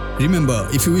 Remember,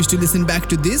 if you wish to listen back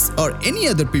to this or any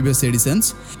other previous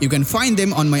editions, you can find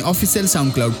them on my official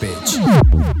SoundCloud page.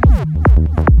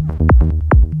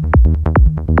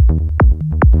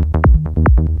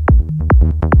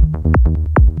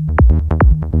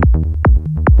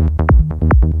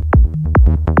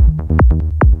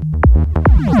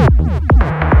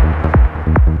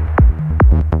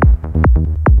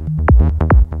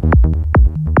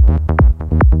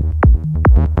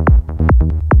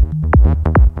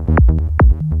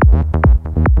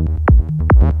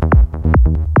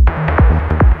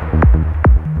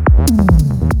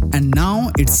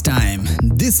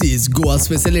 This is Goa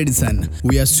Special Edition.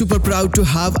 We are super proud to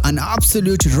have an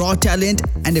absolute raw talent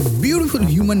and a beautiful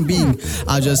human being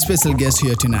as our special guest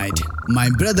here tonight. My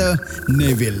brother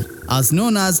Neville, as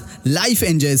known as Life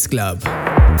Enjoys Club.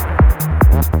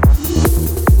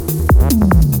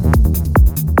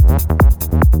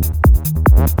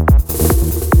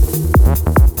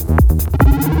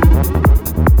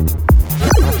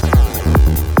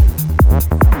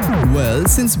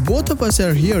 Since both of us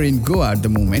are here in Goa at the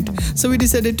moment, so we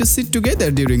decided to sit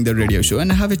together during the radio show and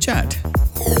have a chat.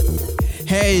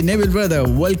 Hey Neville brother,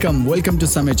 welcome to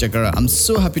Samay Chakra. I'm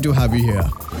so happy to have you here.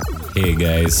 Hey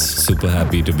guys, super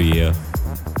happy to be here.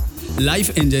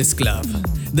 Life Enjoys Club.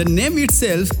 The name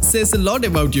itself says a lot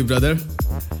about you, brother.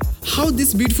 How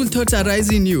these beautiful thoughts arise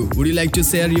in you? Would you like to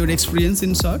share your experience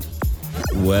in short?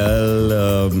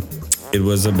 Well, it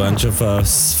was a bunch of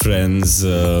us friends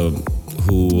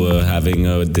who were having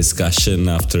a discussion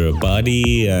after a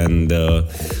party, and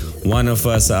one of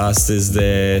us asked, is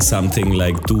there something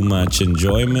like too much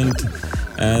enjoyment?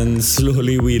 And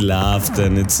slowly we laughed,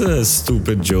 and it's a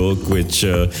stupid joke which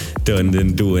turned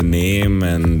into a name.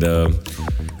 And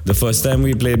the first time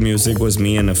we played music was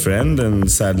me and a friend, and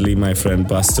sadly my friend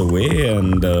passed away,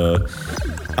 and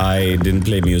I didn't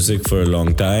play music for a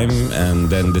long time, and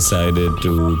then decided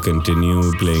to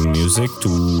continue playing music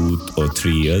 2 or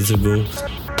 3 years ago.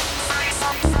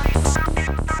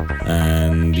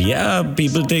 And yeah,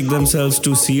 people take themselves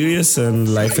too serious,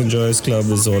 and Life Enjoys Club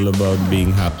is all about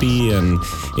being happy and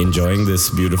enjoying this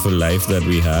beautiful life that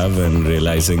we have, and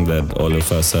realizing that all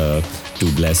of us are too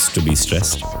blessed to be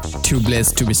stressed. Too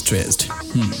blessed to be stressed.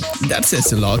 That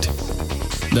says a lot.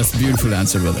 That's a beautiful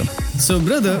answer, brother. So,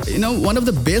 brother, one of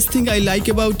the best thing I like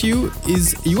about you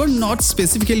is you are not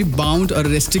specifically bound or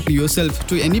restrict yourself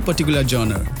to any particular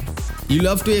genre. You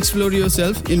love to explore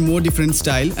yourself in more different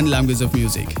style and language of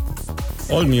music.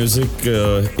 All music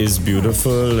is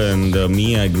beautiful, and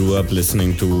I grew up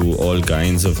listening to all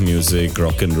kinds of music,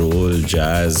 rock and roll,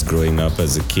 jazz, growing up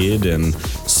as a kid, and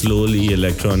slowly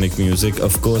electronic music.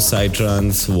 Of course,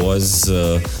 psytrance was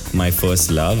my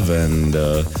first love, and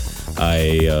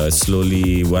I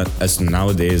slowly, as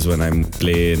nowadays when I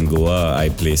play in Goa, I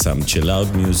play some chill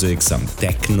out music, some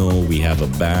techno. We have a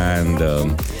band.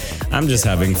 I'm just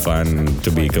having fun,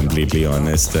 to be completely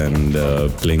honest, and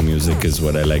playing music is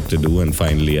what I like to do, and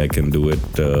finally I can do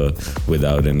it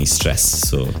without any stress.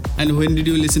 So. And when did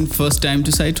you listen first time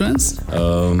to psytrance?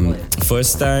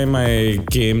 First time I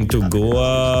came to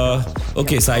Goa,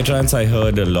 psytrance I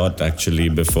heard a lot actually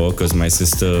before, because my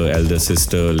elder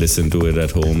sister listened to it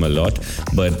at home a lot.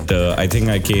 But I think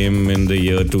I came in the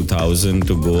year 2000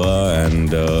 to Goa,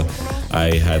 and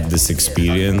I had this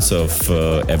experience of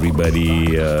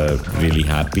everybody really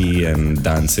happy and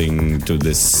dancing to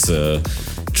this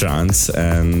trance,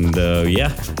 and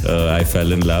I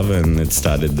fell in love, and it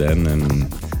started then,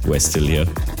 and we're still here.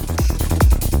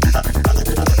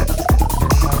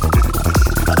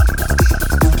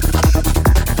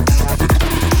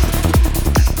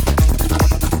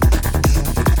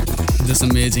 That's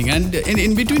amazing. And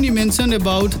in between you mentioned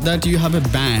about that you have a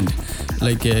band.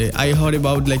 I heard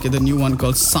about the new one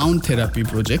called Sound Therapy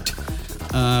Project.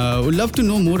 Would love to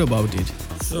know more about it.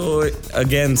 So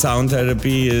again, Sound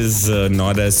Therapy is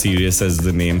not as serious as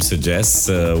the name suggests.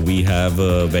 We have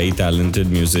very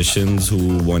talented musicians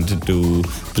who wanted to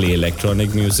play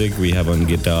electronic music. We have on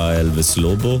guitar Elvis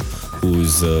Lobo,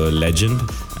 who's a legend,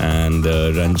 and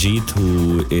Ranjit,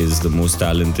 who is the most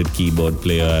talented keyboard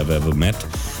player I've ever met.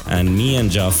 And me and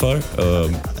Jafar,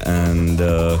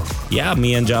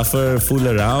 me and Jafar fool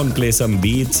around, play some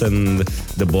beats, and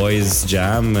the boys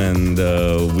jam, and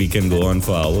we can go on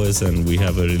for hours, and we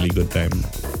have a really good time.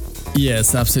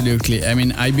 Yes, absolutely. I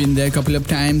mean, I've been there a couple of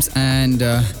times, and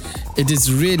it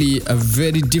is really a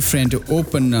very different,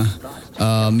 open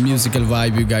musical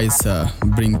vibe you guys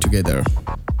bring together.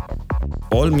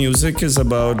 all music is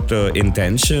about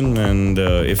intention, and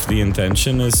if the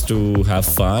intention is to have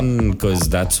fun, because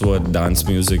that's what dance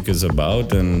music is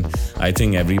about, and I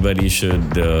think everybody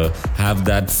should have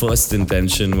that first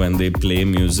intention when they play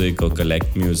music or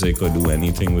collect music or do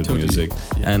anything with music,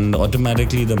 and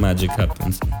automatically the magic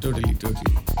happens. Totally.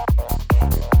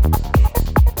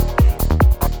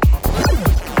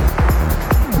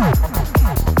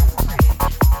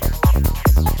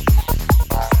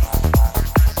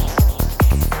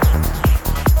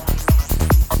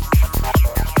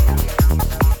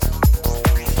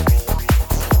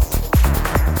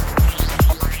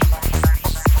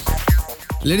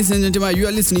 Ladies and gentlemen, you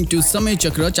are listening to Samay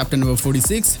Chakra, chapter number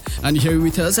 46, and here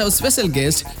with us our special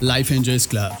guest, Life Enjoys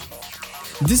Club.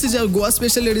 This is our Goa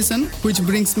special edition, which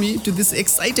brings me to this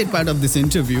excited part of this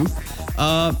interview.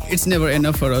 It's never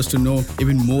enough for us to know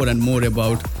even more and more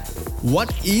about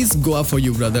what is Goa for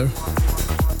you, brother.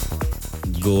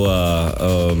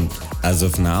 Goa, as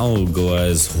of now, Goa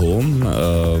is home.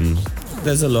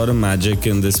 There's a lot of magic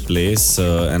in this place,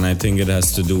 and I think it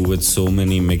has to do with so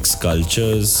many mixed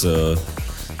cultures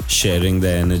sharing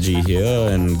their energy here,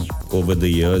 and over the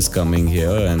years coming here,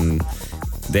 and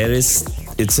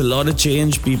it's a lot of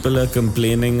change. People are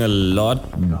complaining a lot,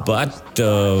 but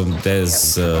there's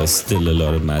still a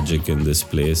lot of magic in this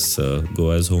place.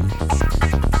 Goa's home.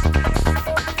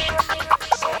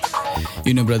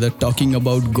 You know, brother, talking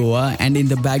about Goa and in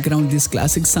the background these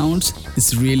classic sounds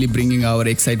is really bringing our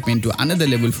excitement to another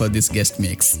level for this guest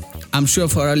mix. I'm sure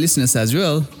for our listeners as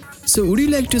well. So would you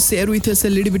like to share with us a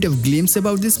little bit of glimpse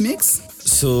about this mix?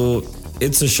 So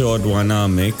it's a short 1 hour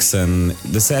mix, and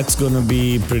the set's gonna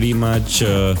be pretty much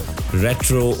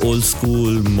retro, old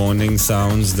school morning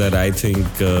sounds that I think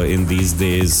in these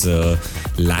days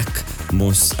lack.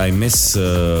 I miss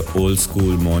old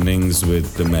school mornings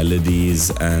with the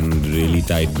melodies and really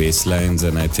tight bass lines,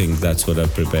 and I think that's what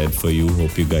I've prepared for you.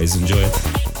 Hope you guys enjoy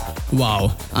it.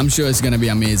 Wow, I'm sure it's gonna be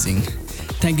amazing.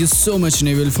 Thank you so much,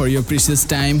 Neville, for your precious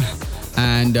time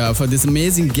and for this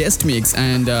amazing guest mix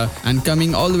and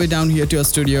coming all the way down here to our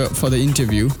studio for the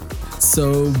interview.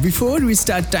 So before we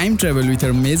start time travel with our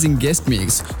amazing guest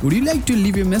mix, would you like to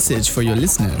leave a message for your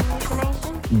listener?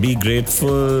 Be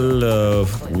grateful.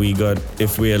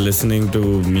 If we are listening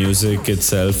to music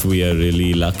itself, we are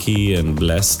really lucky and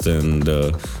blessed, and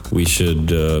we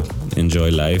should enjoy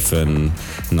life and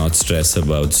not stress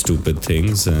about stupid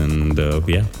things, and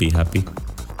be happy.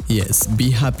 Yes,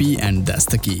 be happy, and that's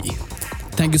the key.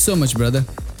 Thank you so much, brother.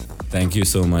 Thank you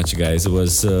so much, guys. It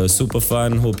was super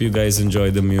fun. Hope you guys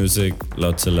enjoy the music.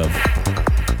 Lots of love.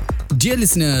 Dear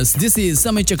listeners, this is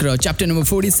Samay Chakra, chapter number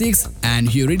 46, and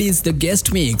here it is, the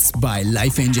guest mix by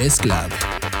Life Enjoys Club.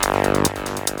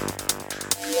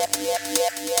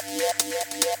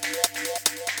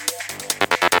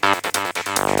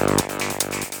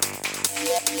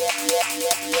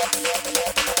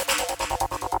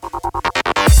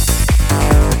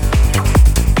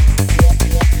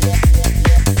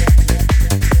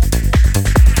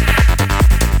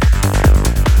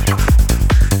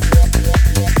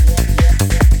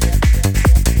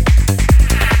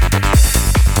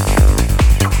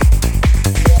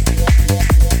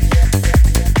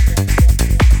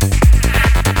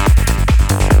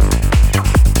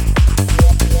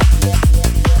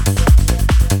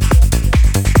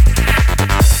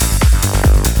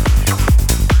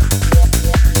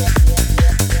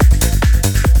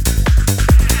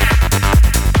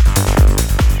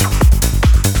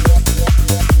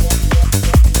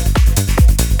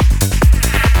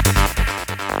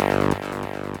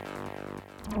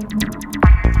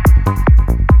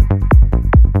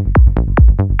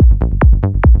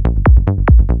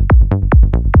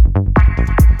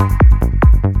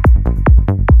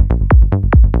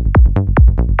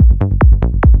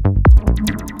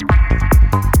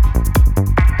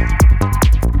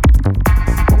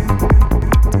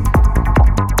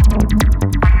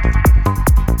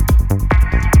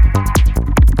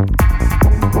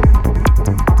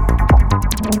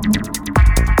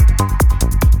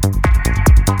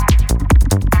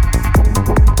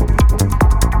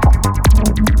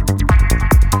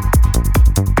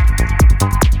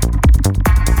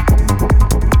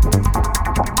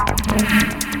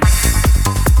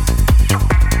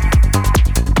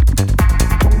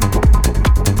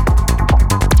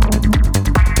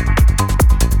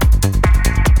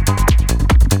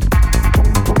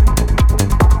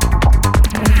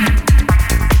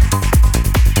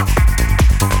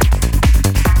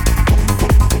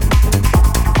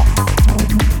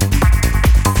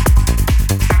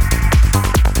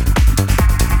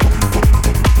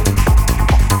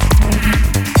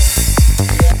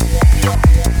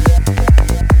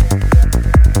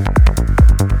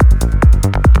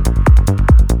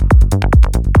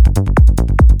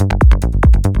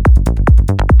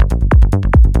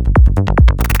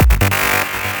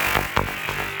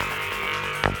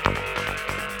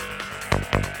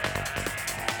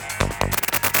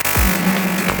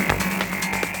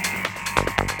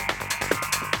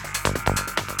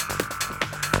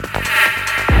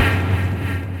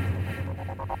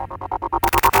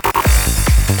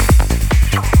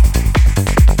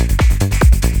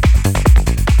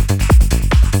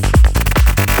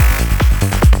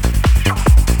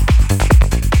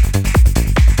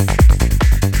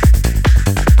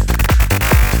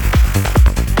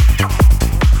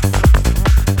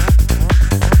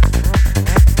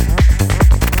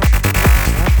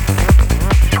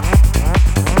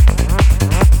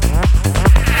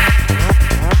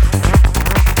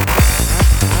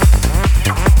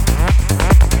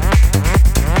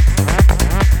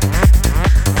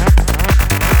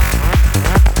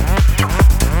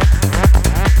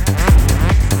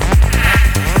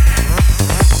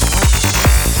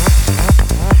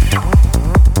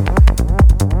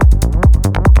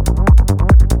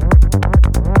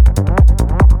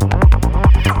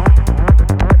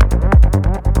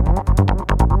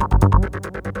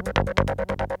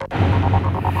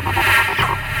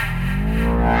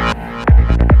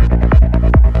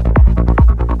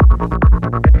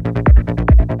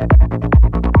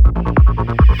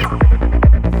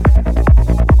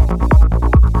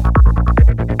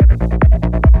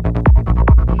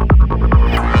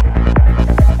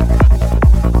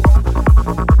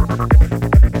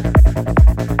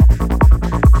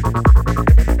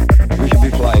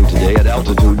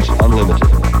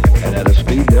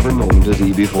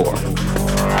 see before.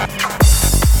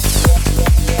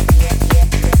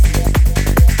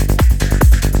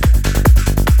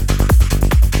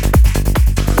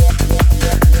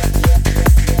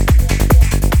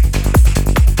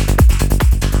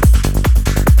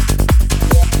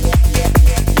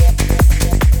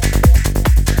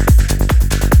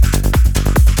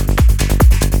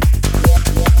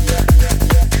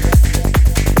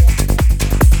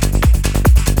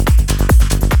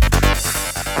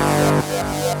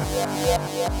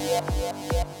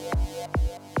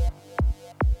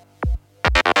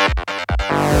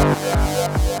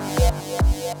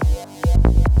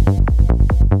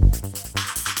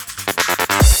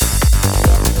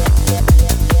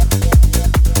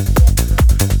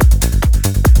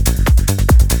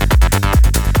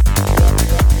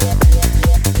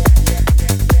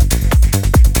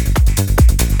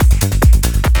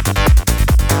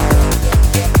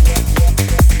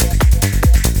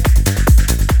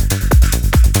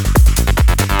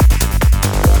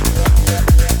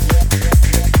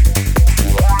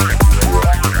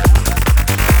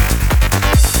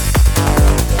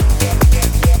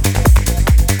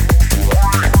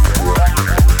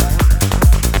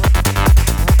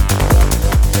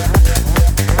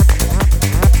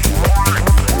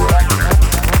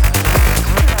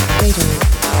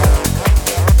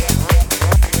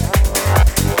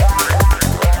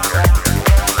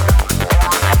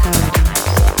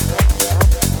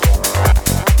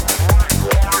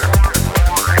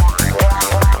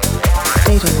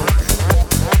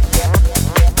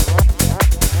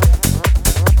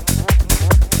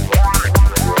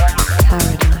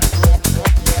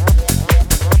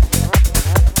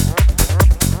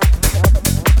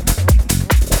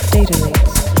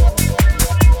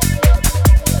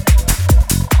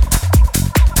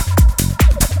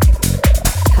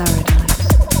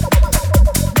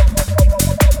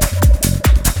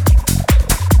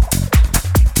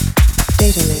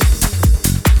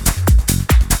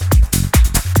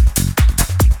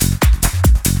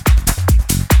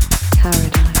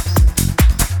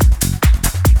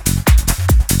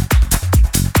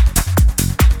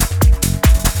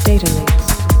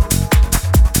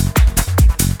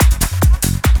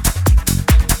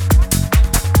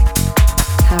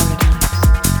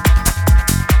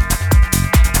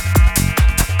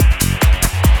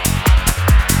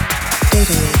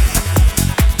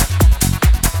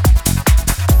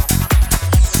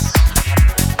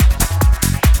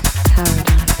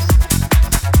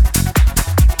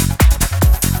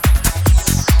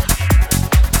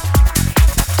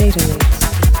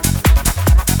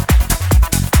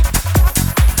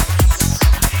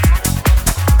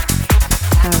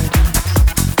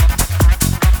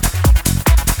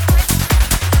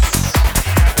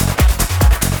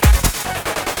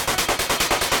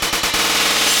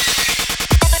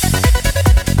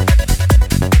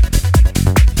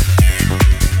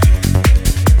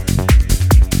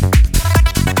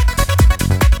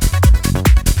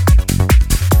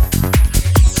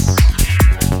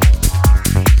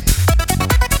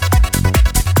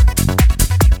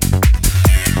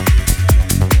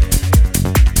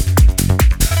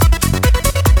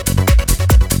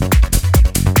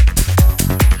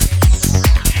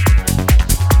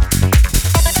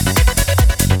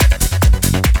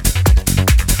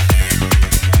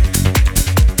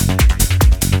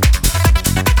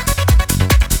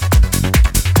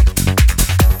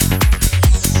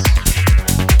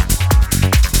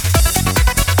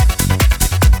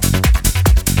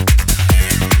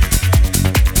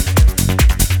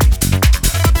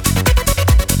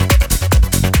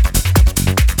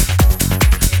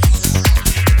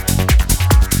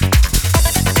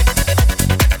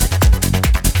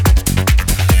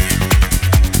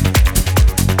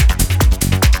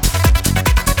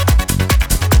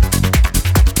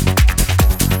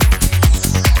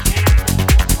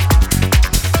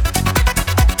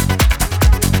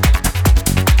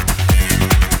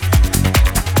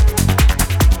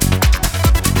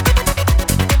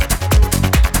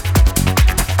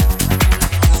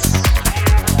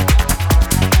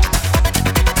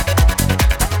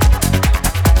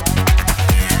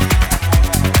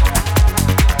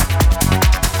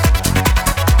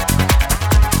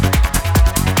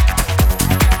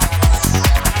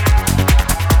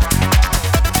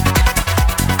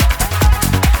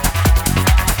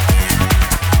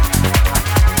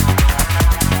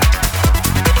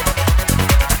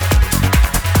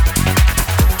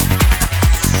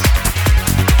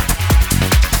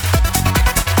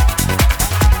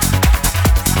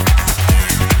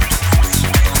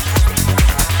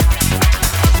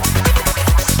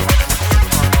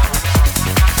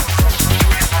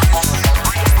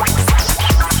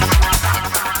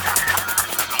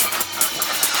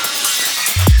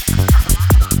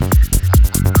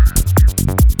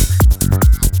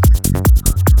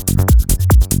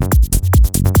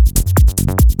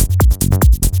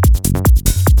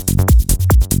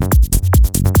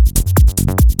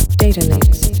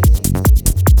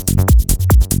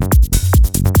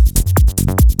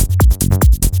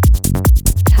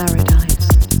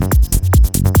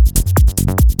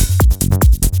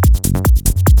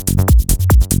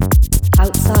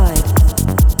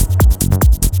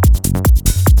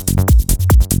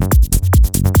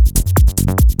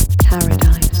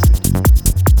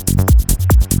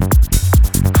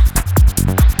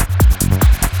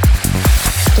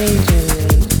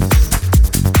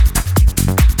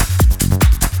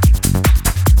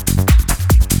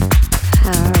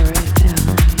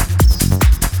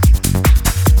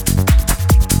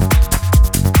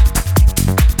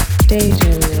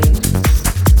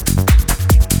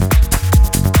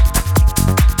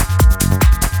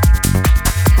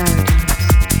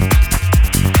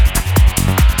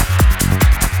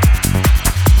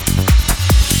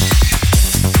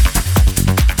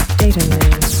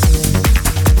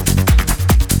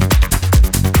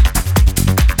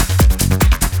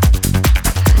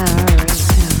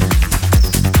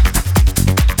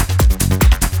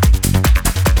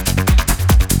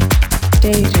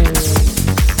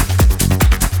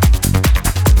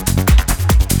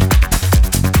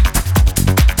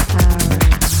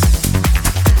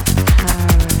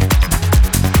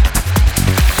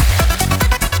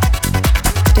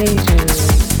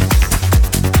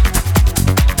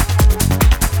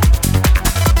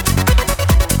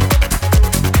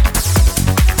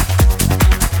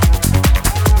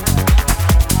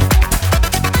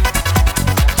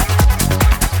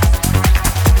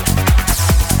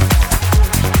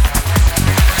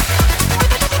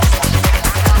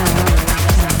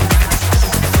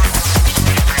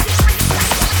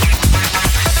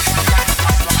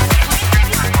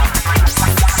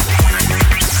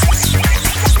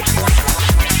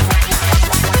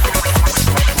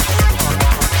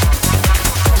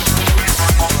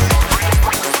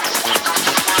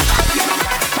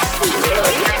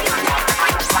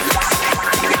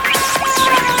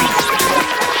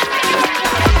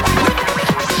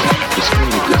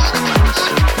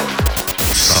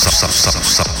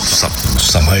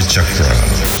 Samay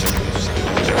Chakra.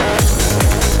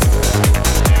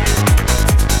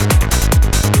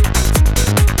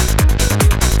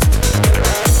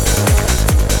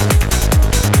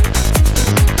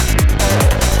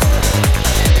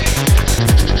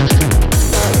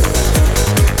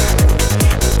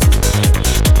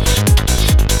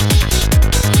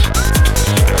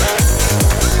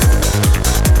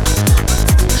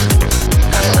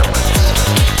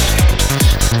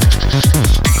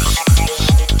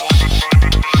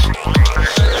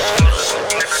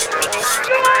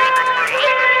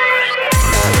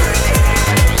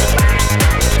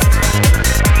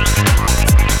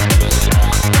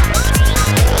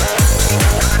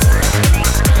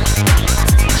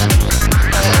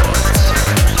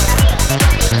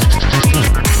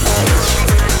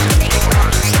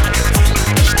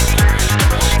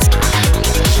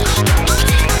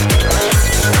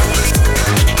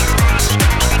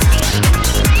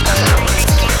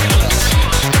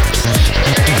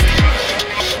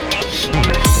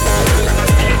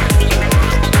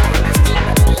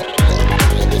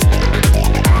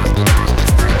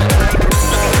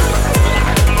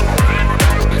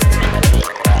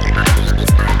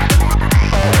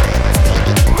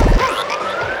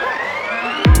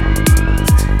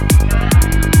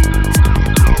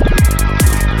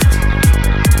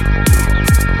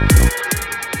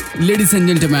 Ladies and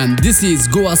gentlemen, this is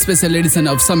Goa special edition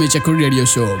of Samay Chakra Radio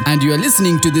Show, and you are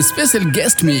listening to the special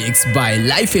guest mix by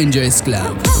Life Enjoys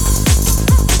Club.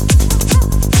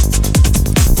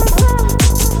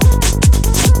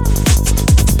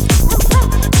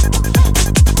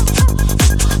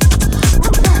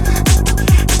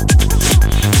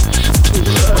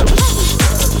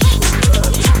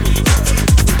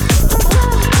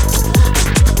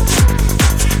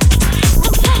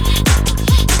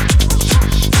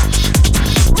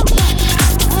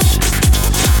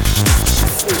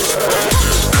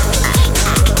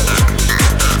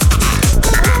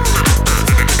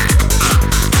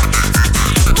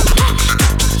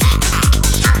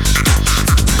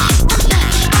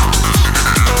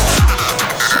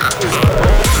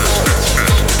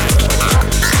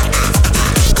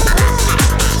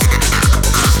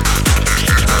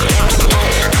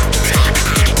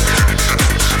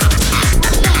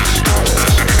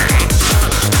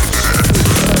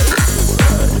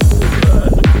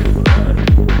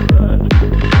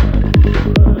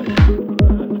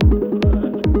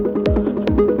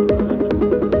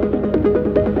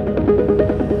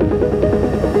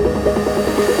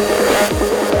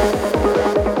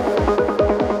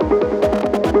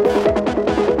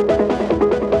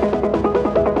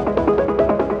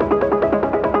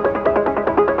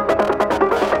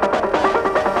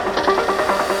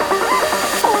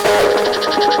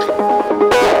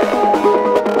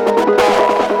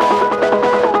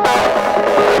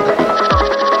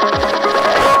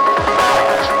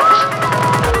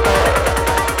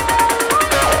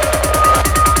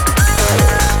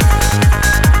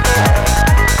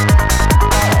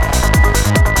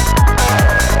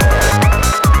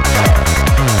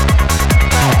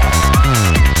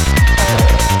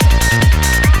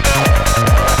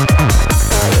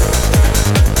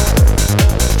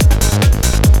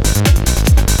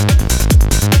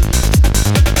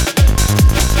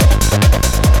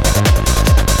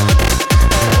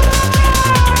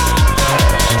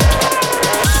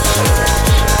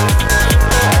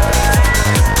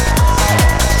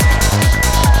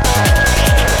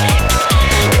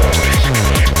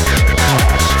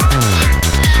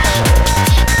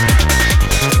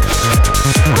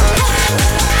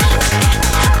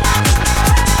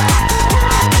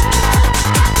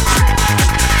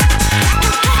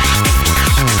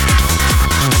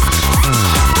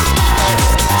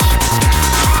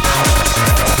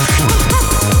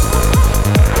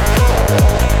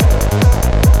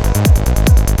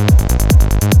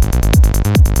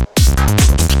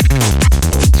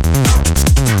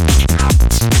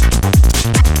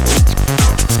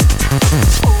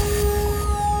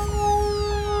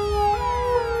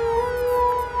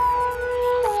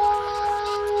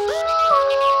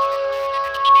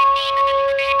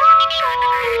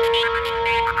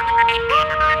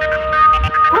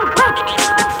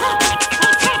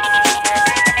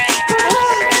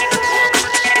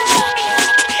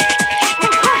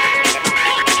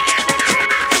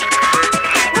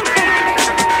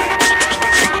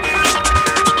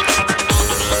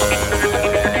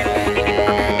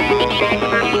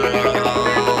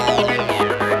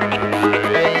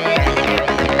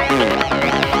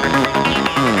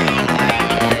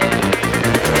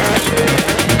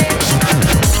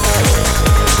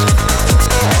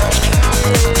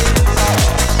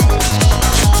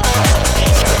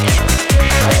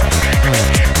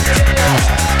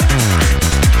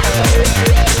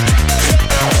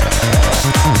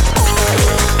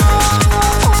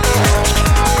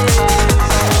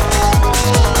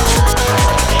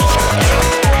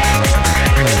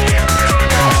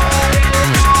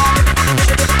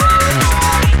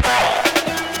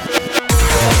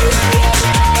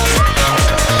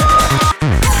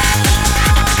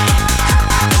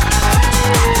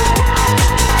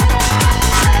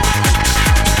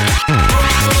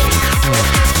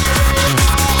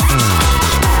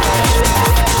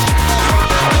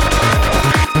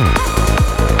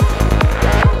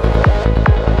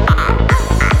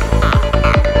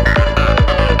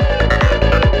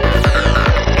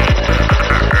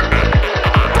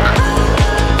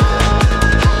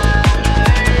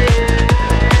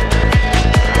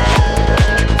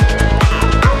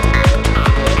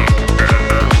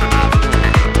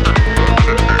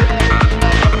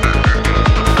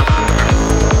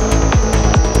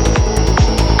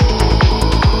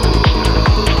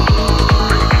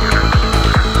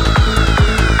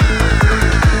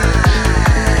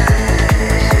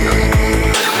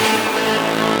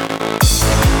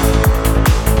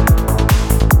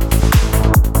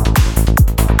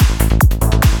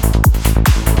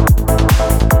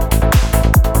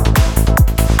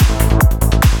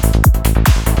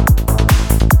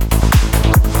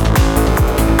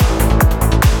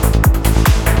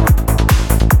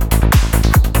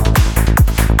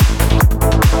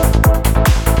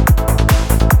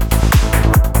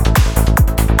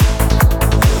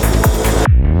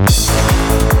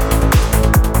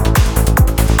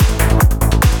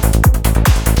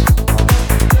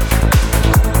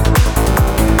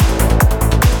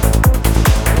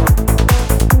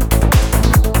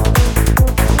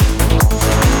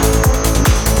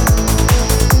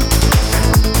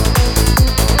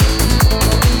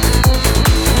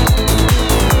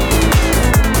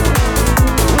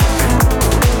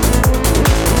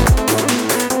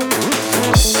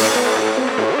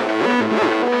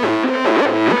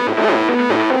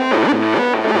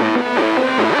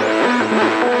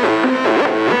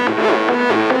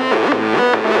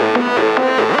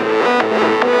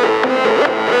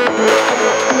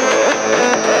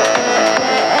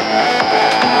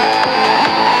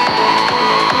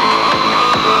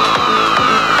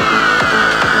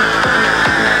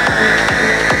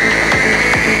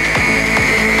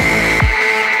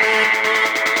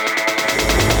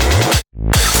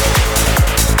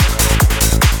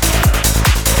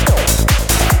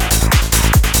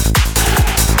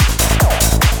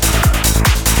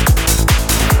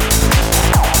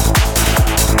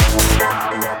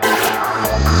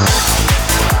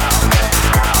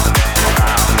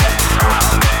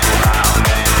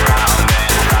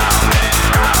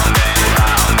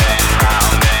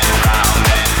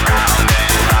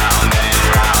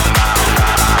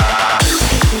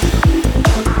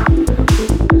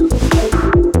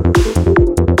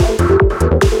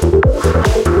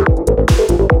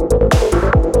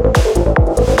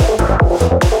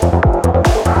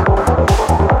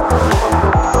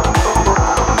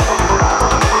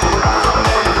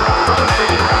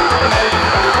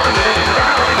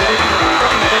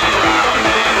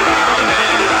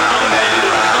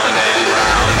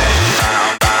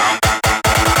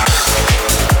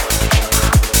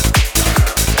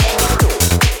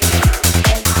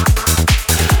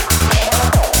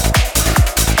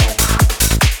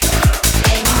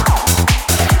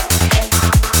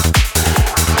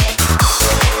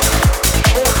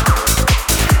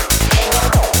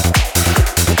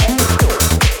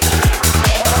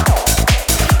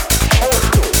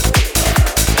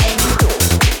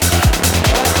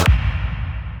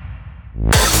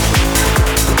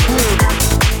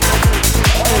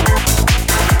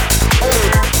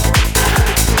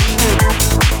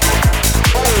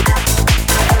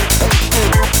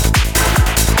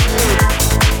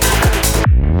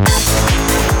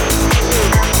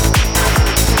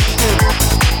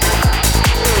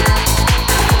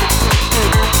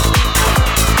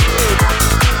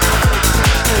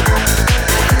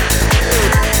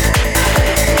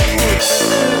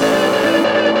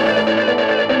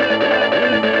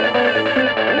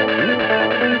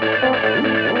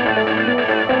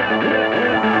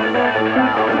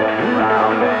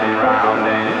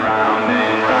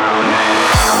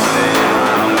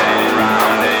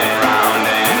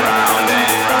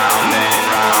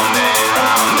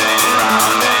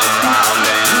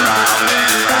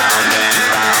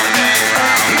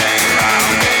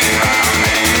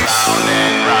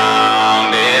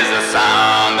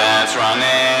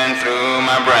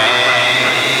 my brain.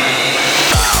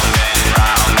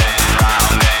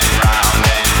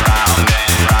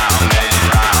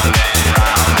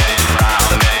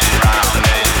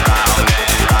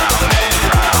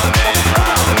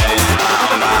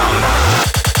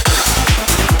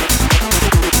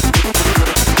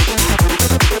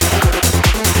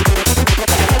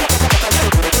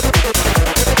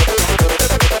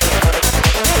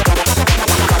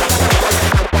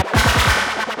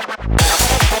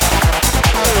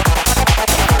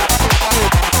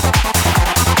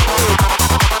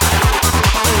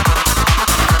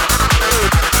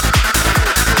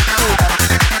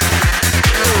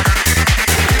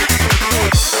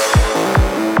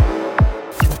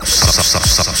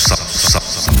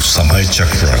 Samay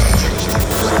Chakra.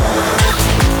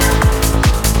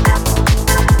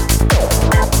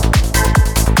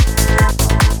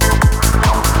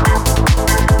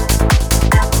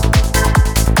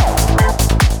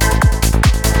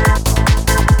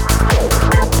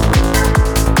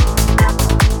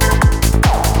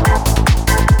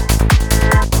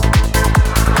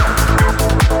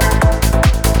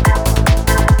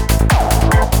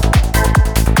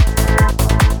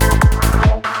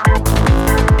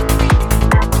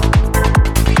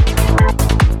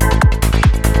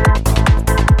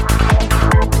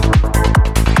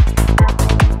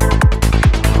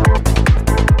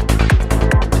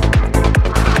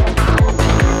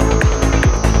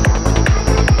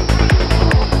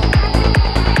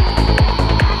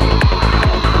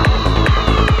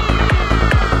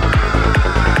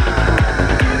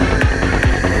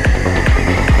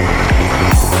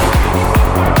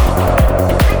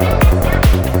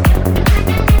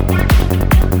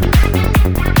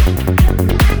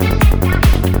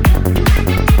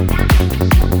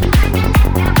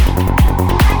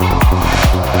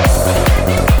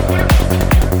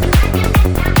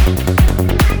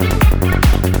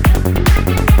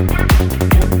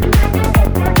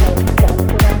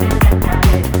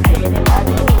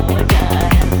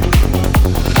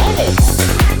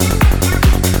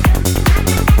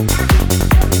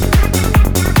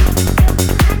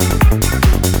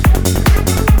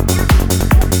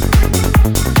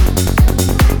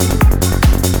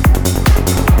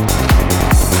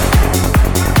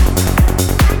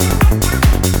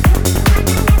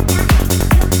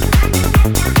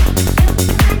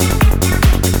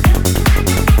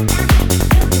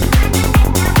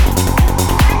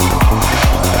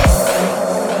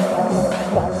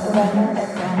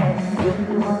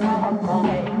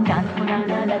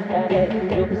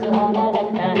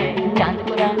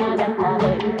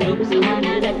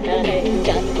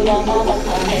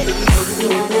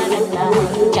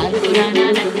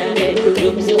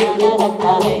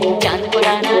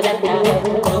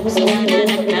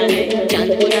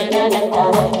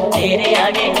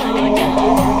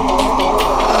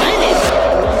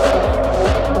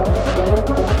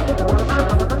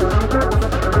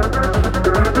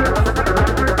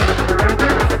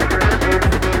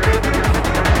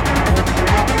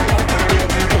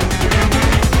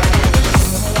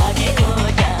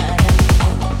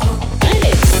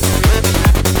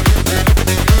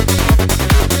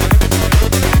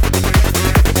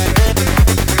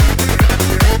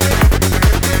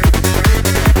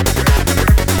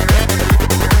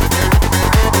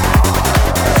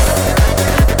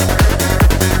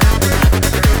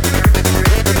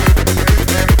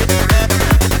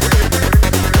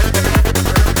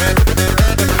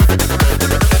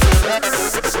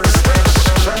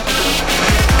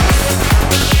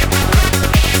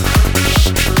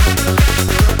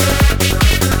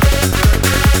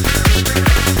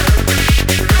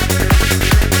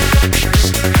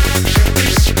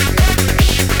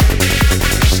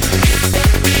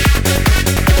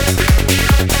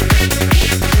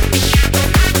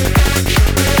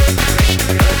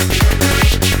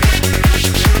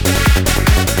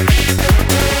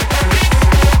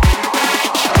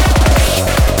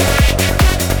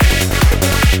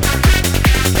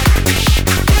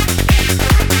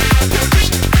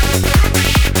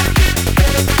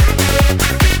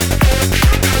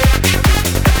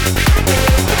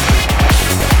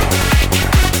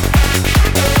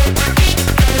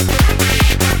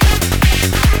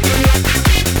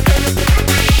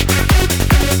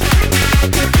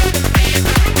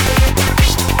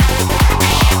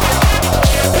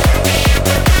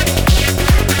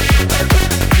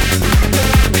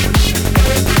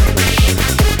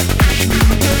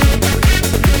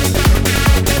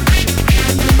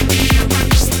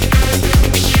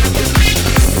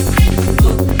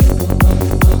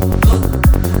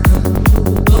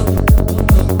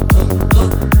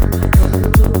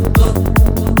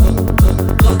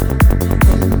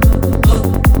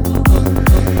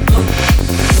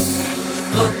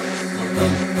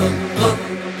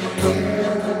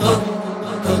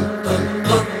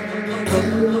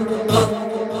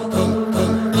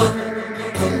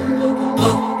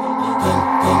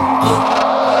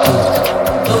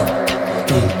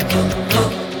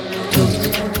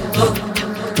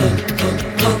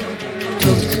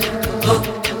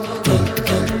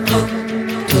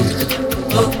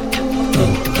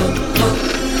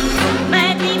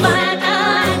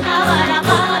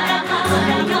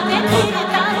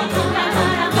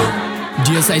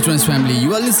 Psytrance family.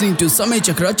 You are listening to Samay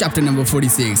Chakra, chapter number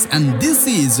 46, and this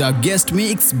is a guest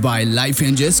mix by Life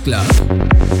Angels Club.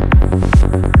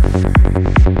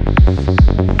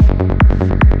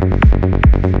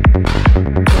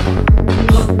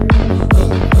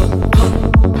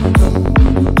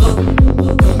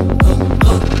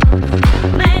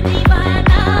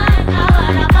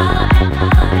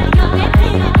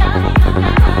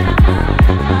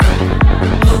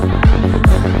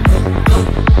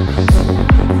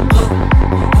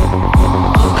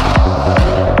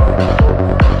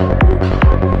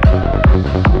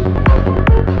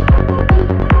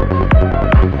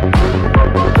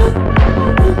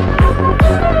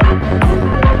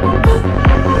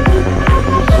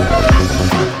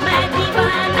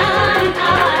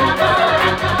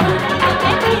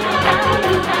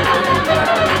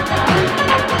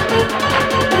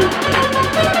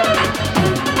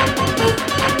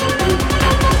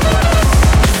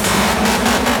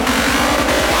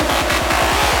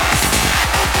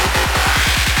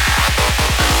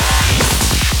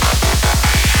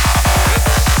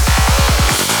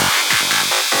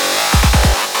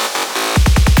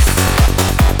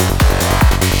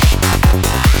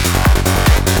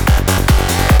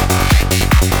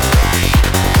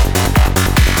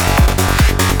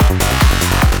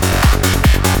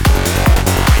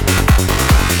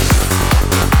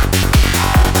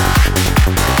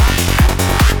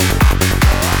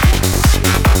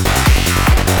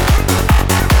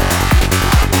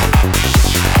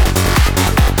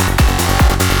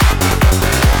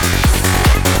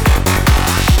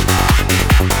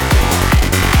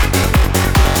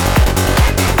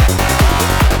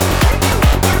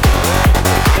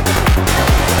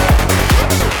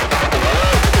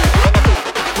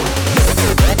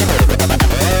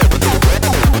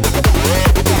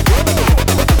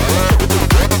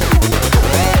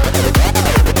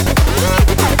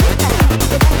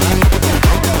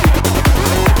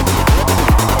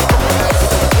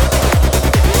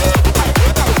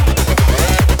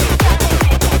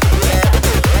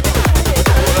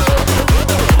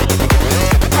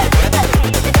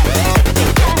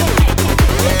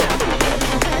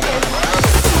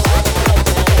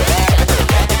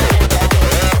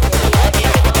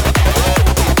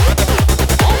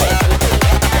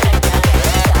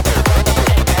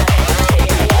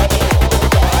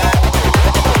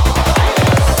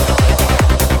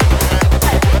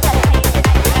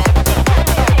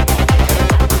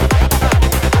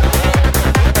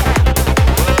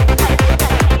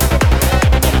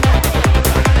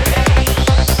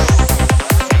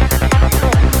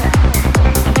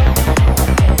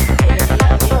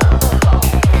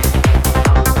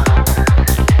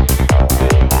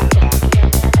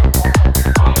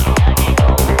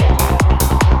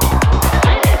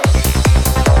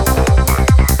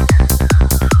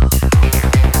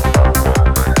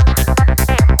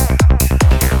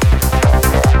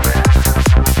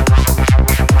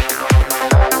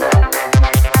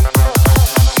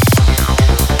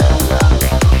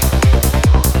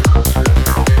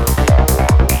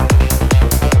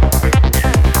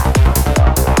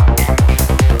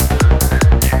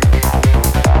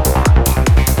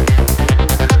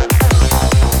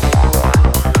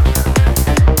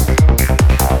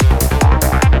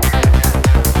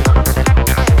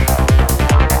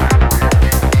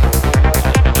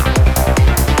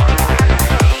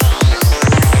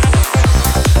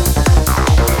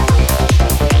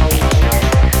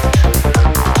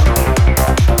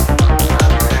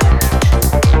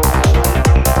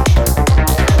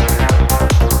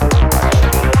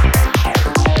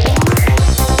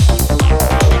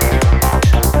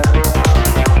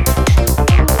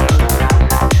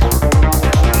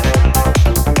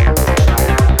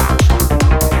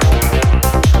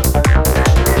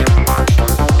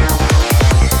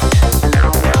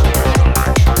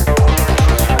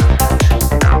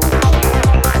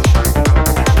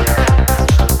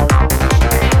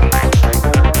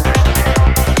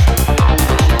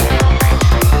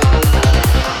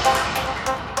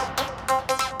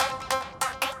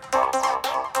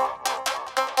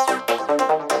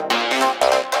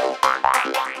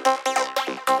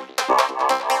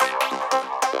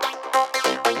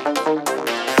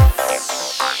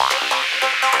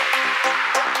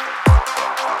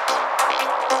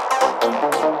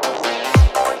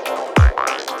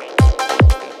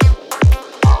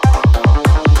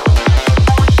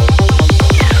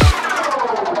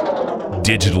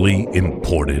 digitally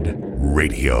imported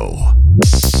radio.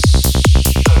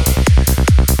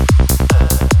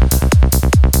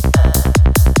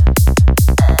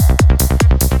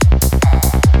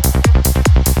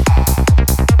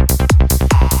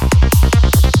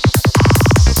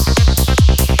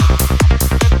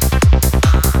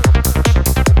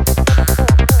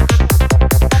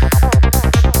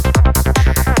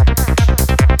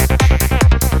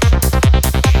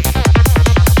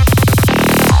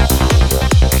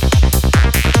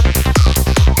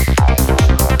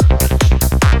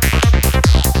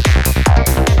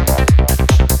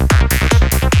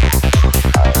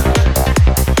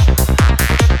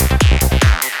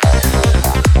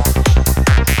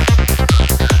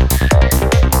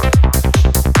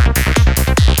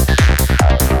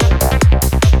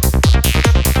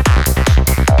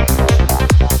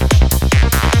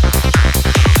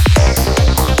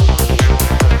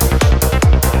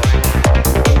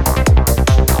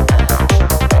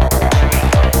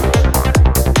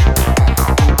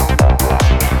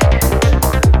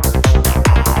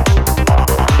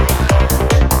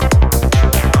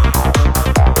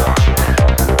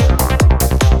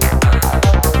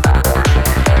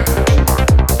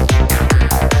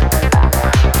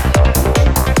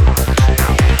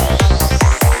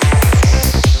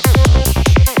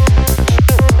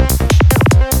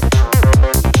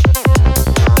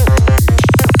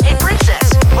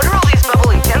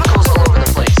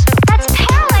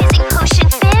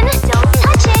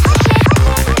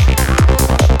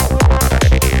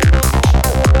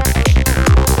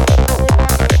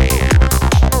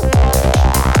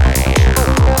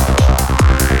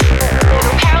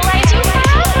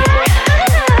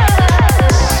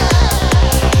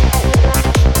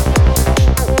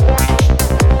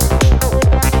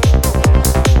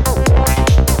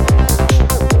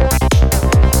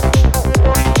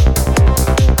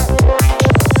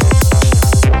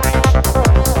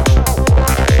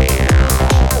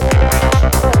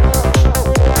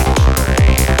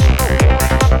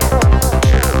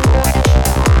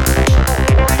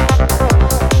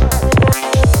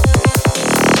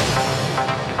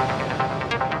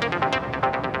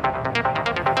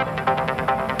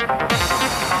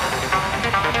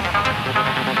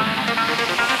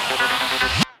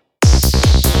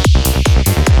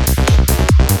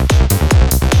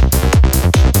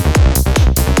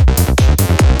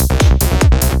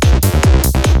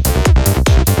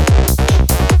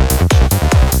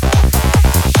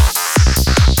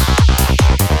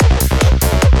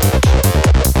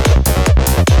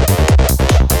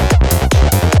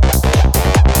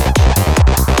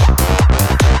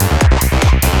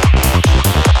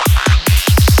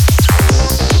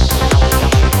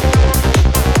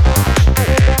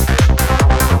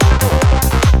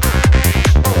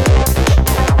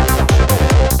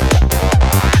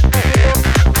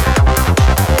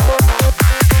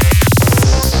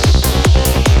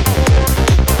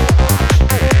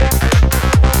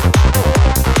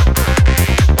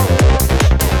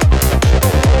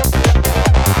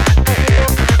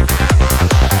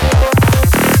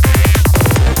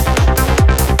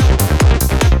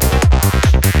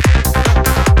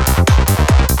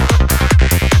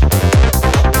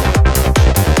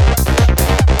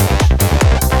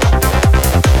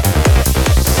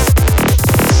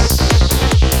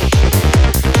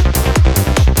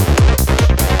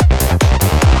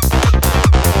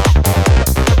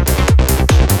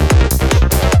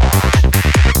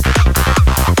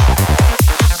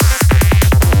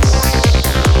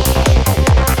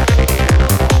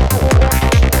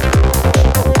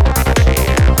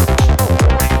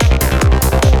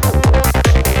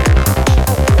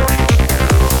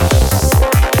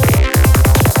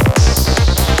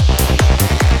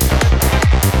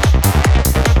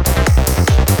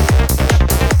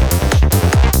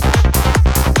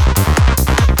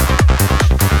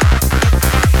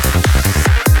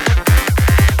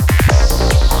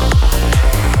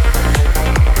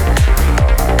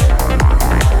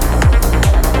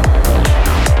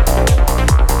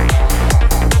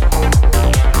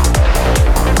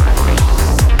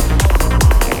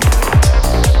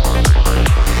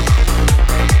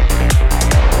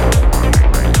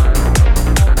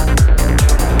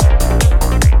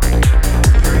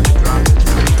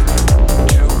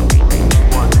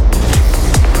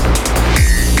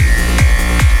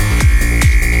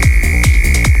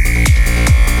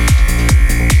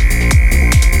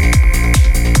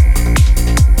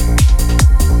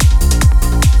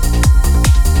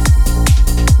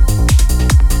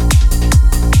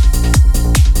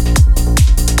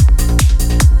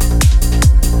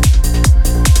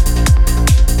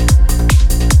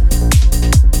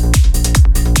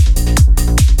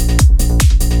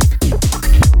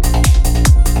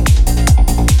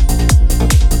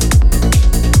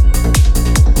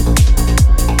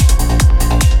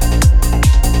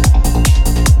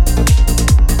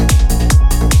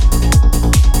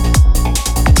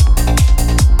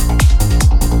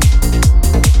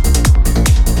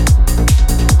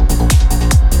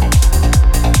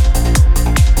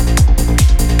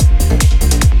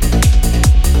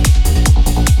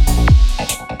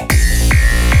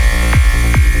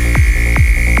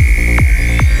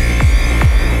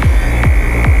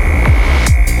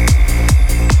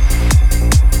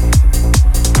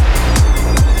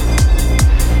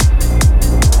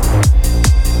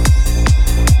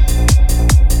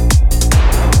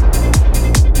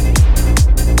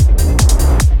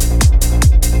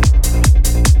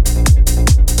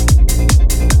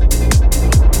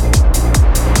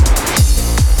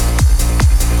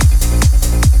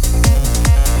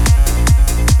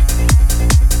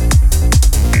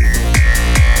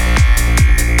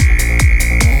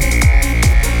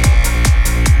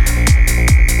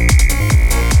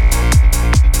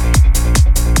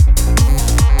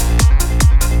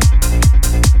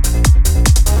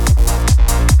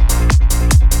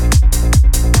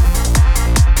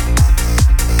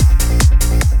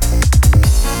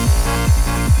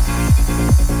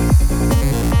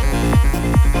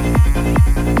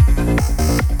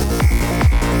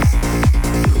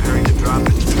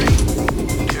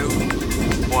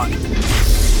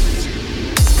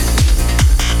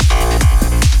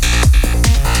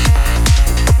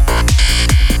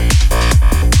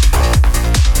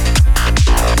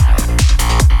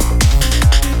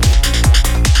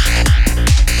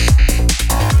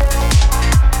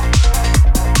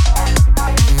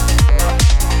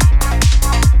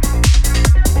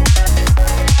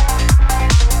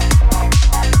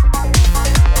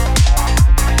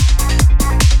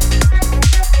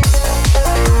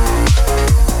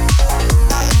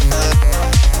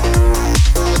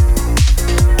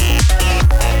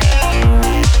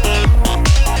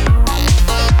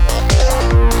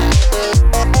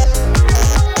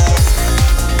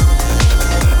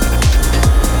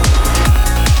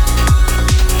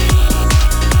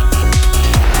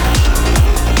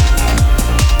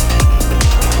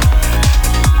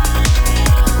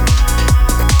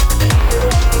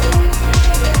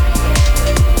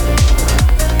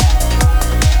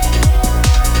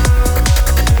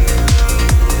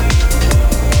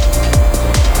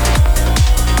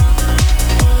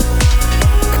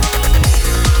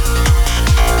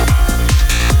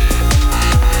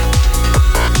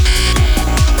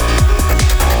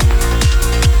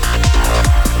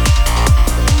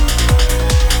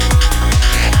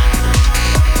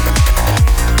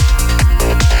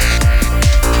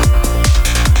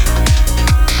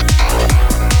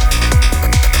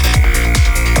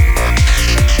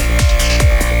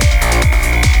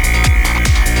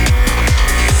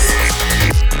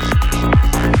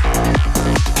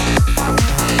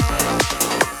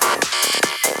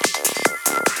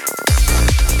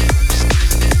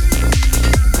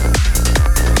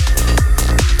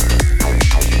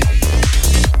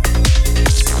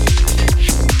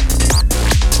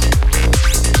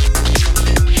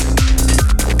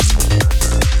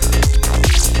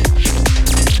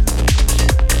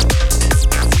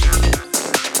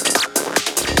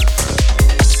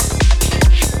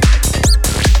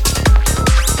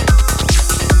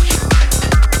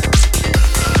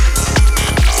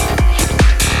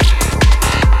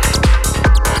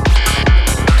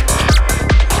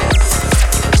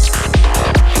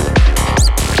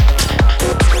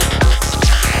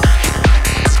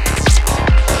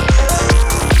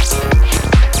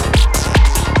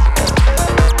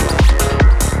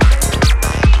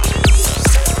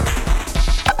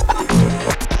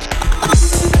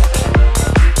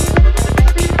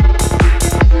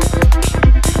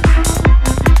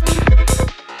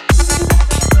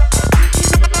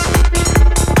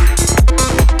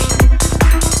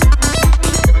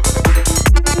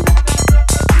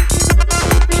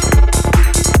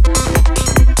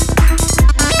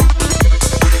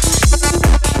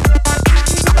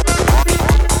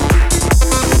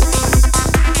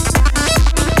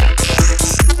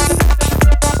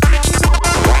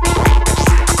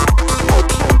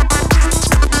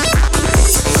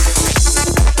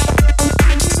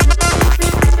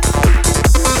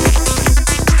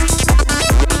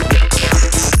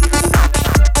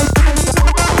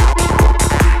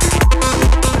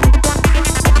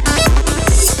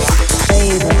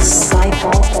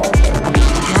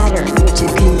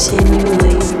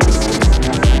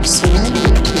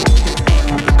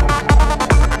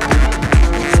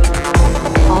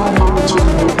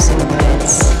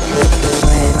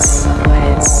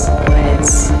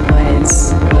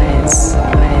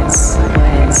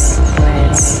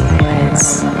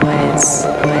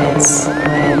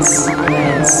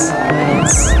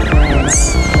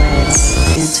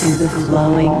 into the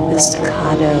flowing, the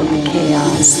staccato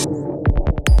chaos.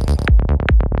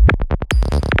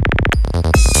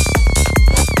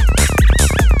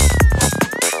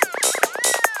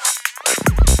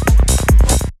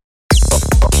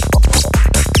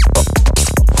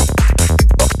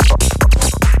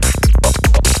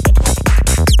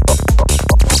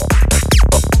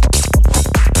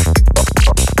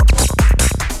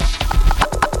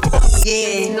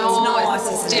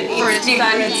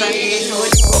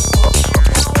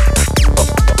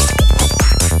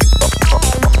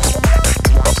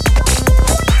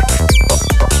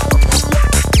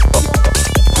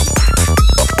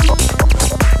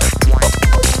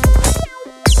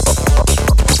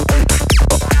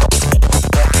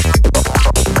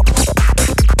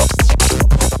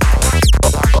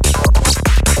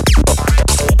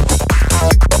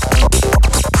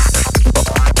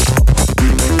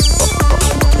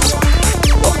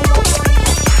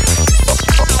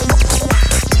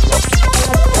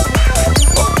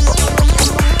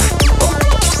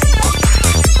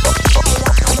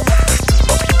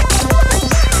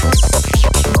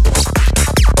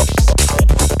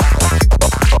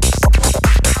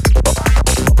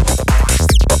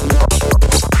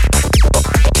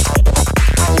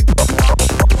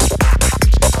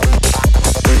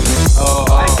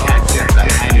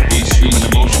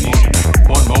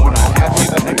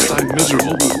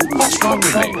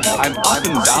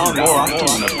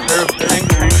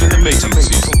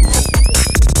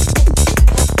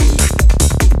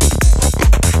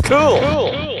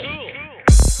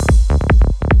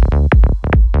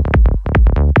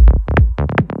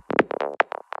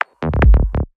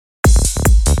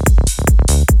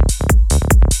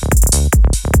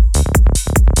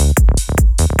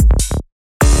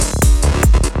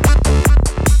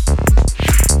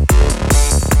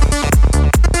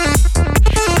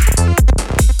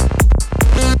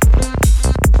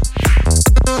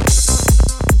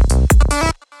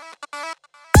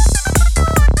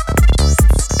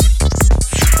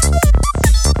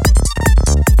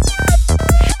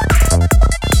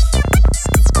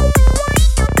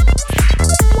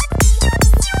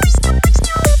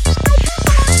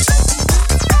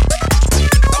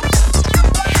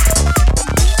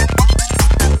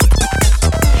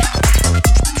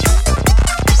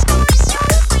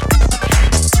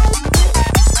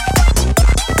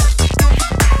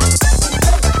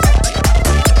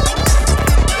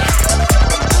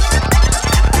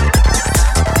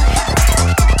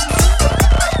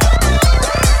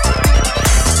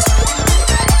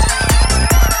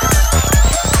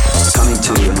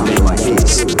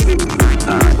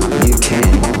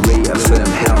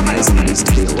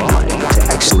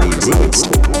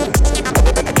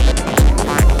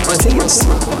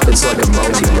 It's like a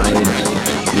multi-layered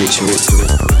ritual.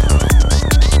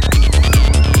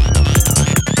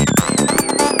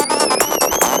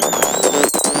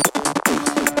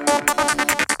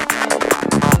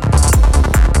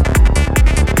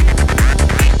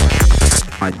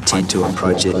 I tend to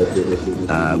approach it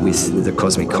with the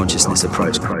cosmic consciousness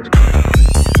approach.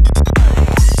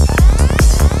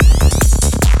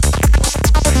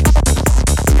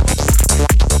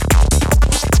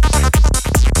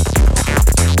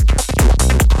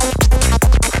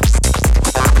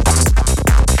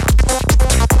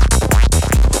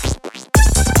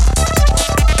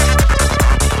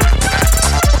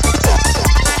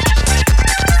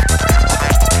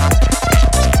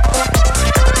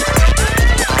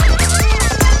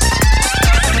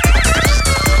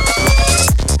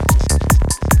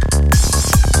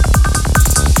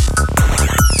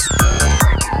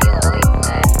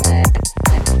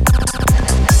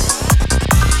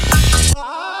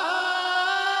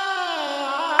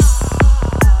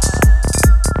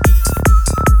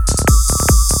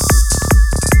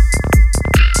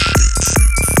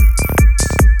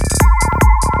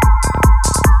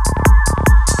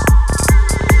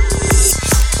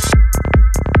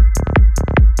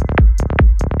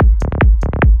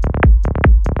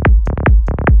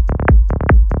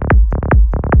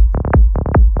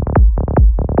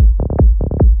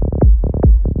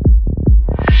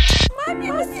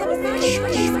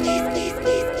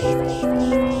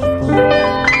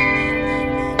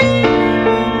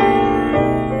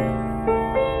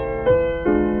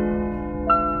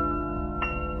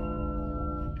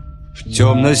 В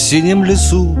темно-синем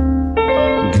лесу,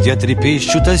 где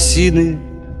трепещут осины,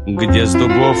 где с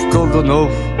дубов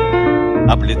колдунов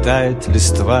облетает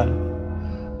листва,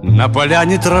 на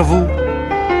поляне траву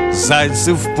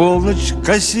зайцы в полночь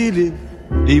косили,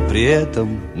 и при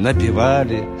этом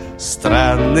напевали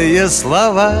странные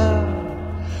слова.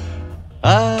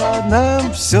 А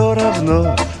нам все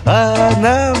равно, а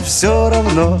нам все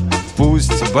равно,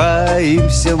 пусть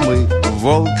боимся мы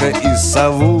волка и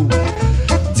сову.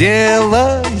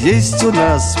 Дело есть у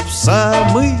нас в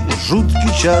самый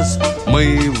жуткий час,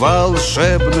 мы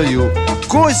волшебную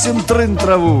косим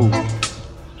трын-траву.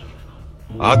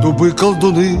 А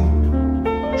дубы-колдуны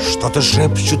что-то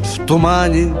шепчут в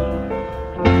тумане,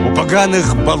 у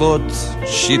поганых болот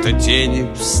чьи-то тени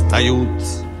встают.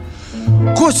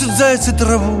 Косят зайцы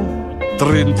траву,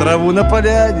 трын-траву на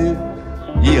поляне,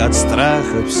 и от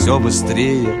страха все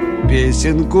быстрее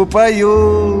песенку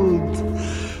поют.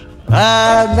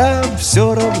 А нам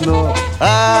все равно,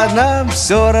 а нам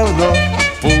все равно,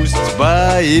 пусть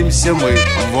боимся мы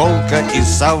волка и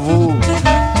сову.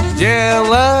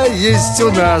 Дело есть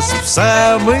у нас в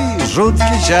самый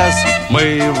жуткий час,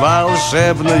 мы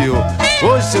волшебную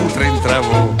косим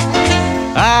трын-траву.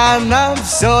 А нам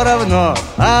все равно,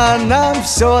 а нам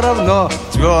все равно,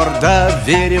 твердо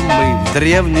верим мы в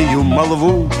древнюю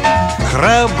молву.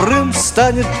 Храбрым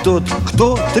станет тот,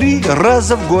 кто 3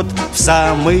 раза в год в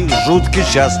самый жуткий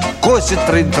час косит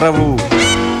трын-траву.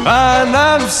 А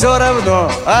нам все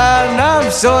равно, а нам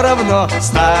все равно,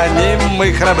 станем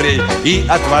мы храбрей и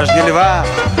отважней льва.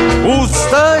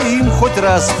 Устоим хоть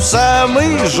раз в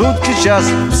самый жуткий час,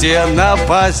 все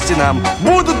напасти нам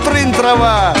будут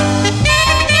трын-трава.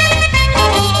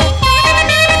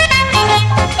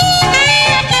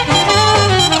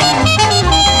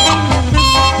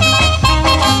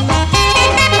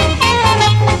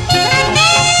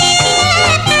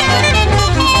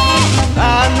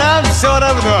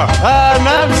 А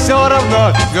нам все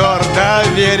равно, твердо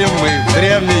верим мы в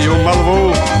древнюю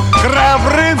молву.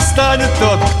 Храбрым станет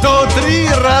тот, кто 3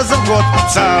 раза в год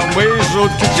в самый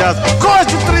жуткий час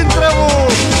косит трын-траву.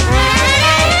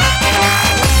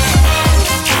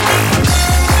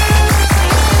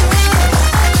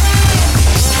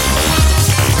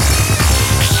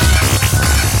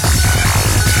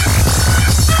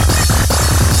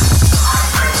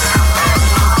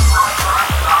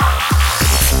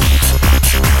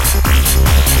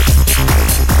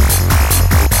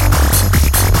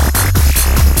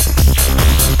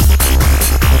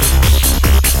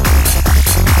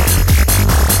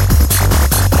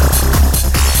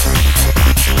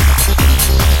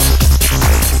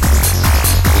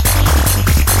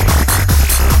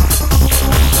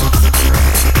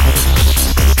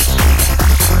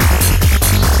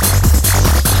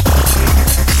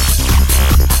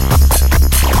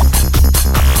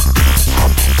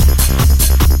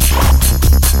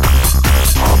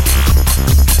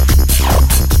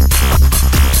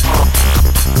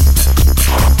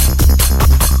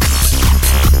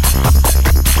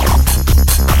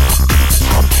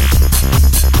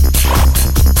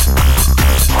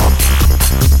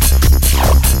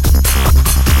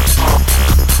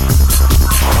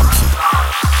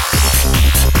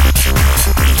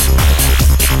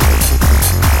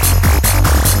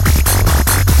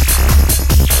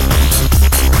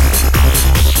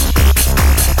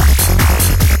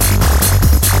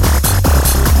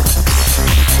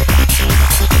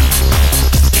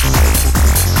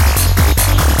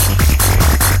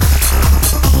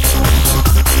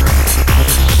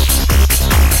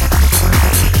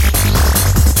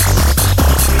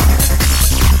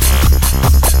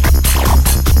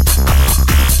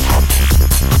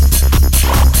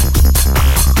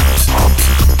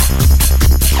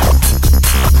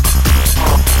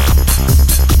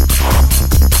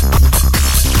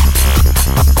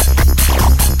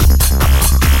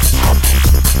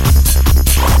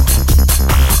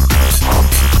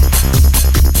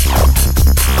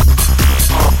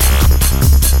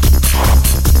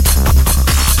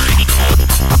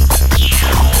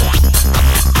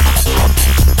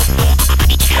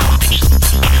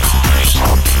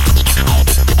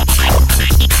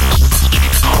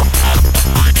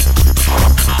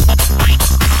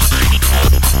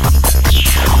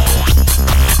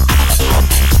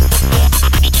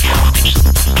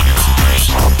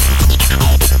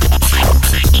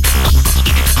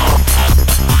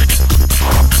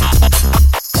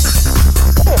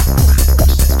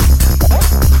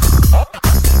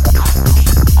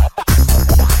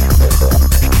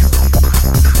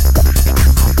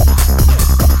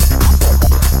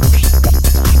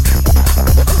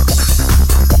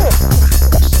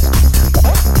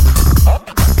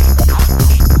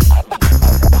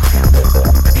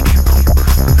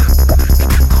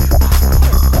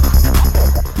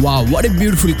 Wow, what a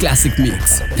beautiful classic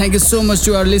mix. Thank you so much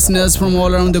to our listeners from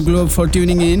all around the globe for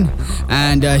tuning in.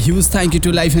 And a huge thank you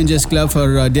to Life and Jazz Club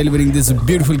for delivering this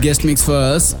beautiful guest mix for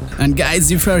us. And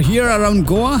guys, if you are here around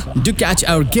Goa, do catch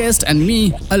our guest and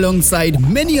me alongside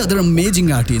many other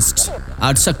amazing artists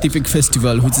at Shaktipeak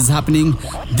Festival, which is happening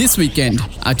this weekend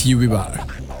at UB Bar.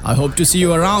 I hope to see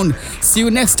you around. See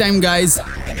you next time, guys.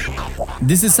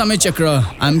 This is Samay Chakra.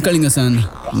 I'm Kalinga San.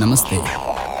 Namaste.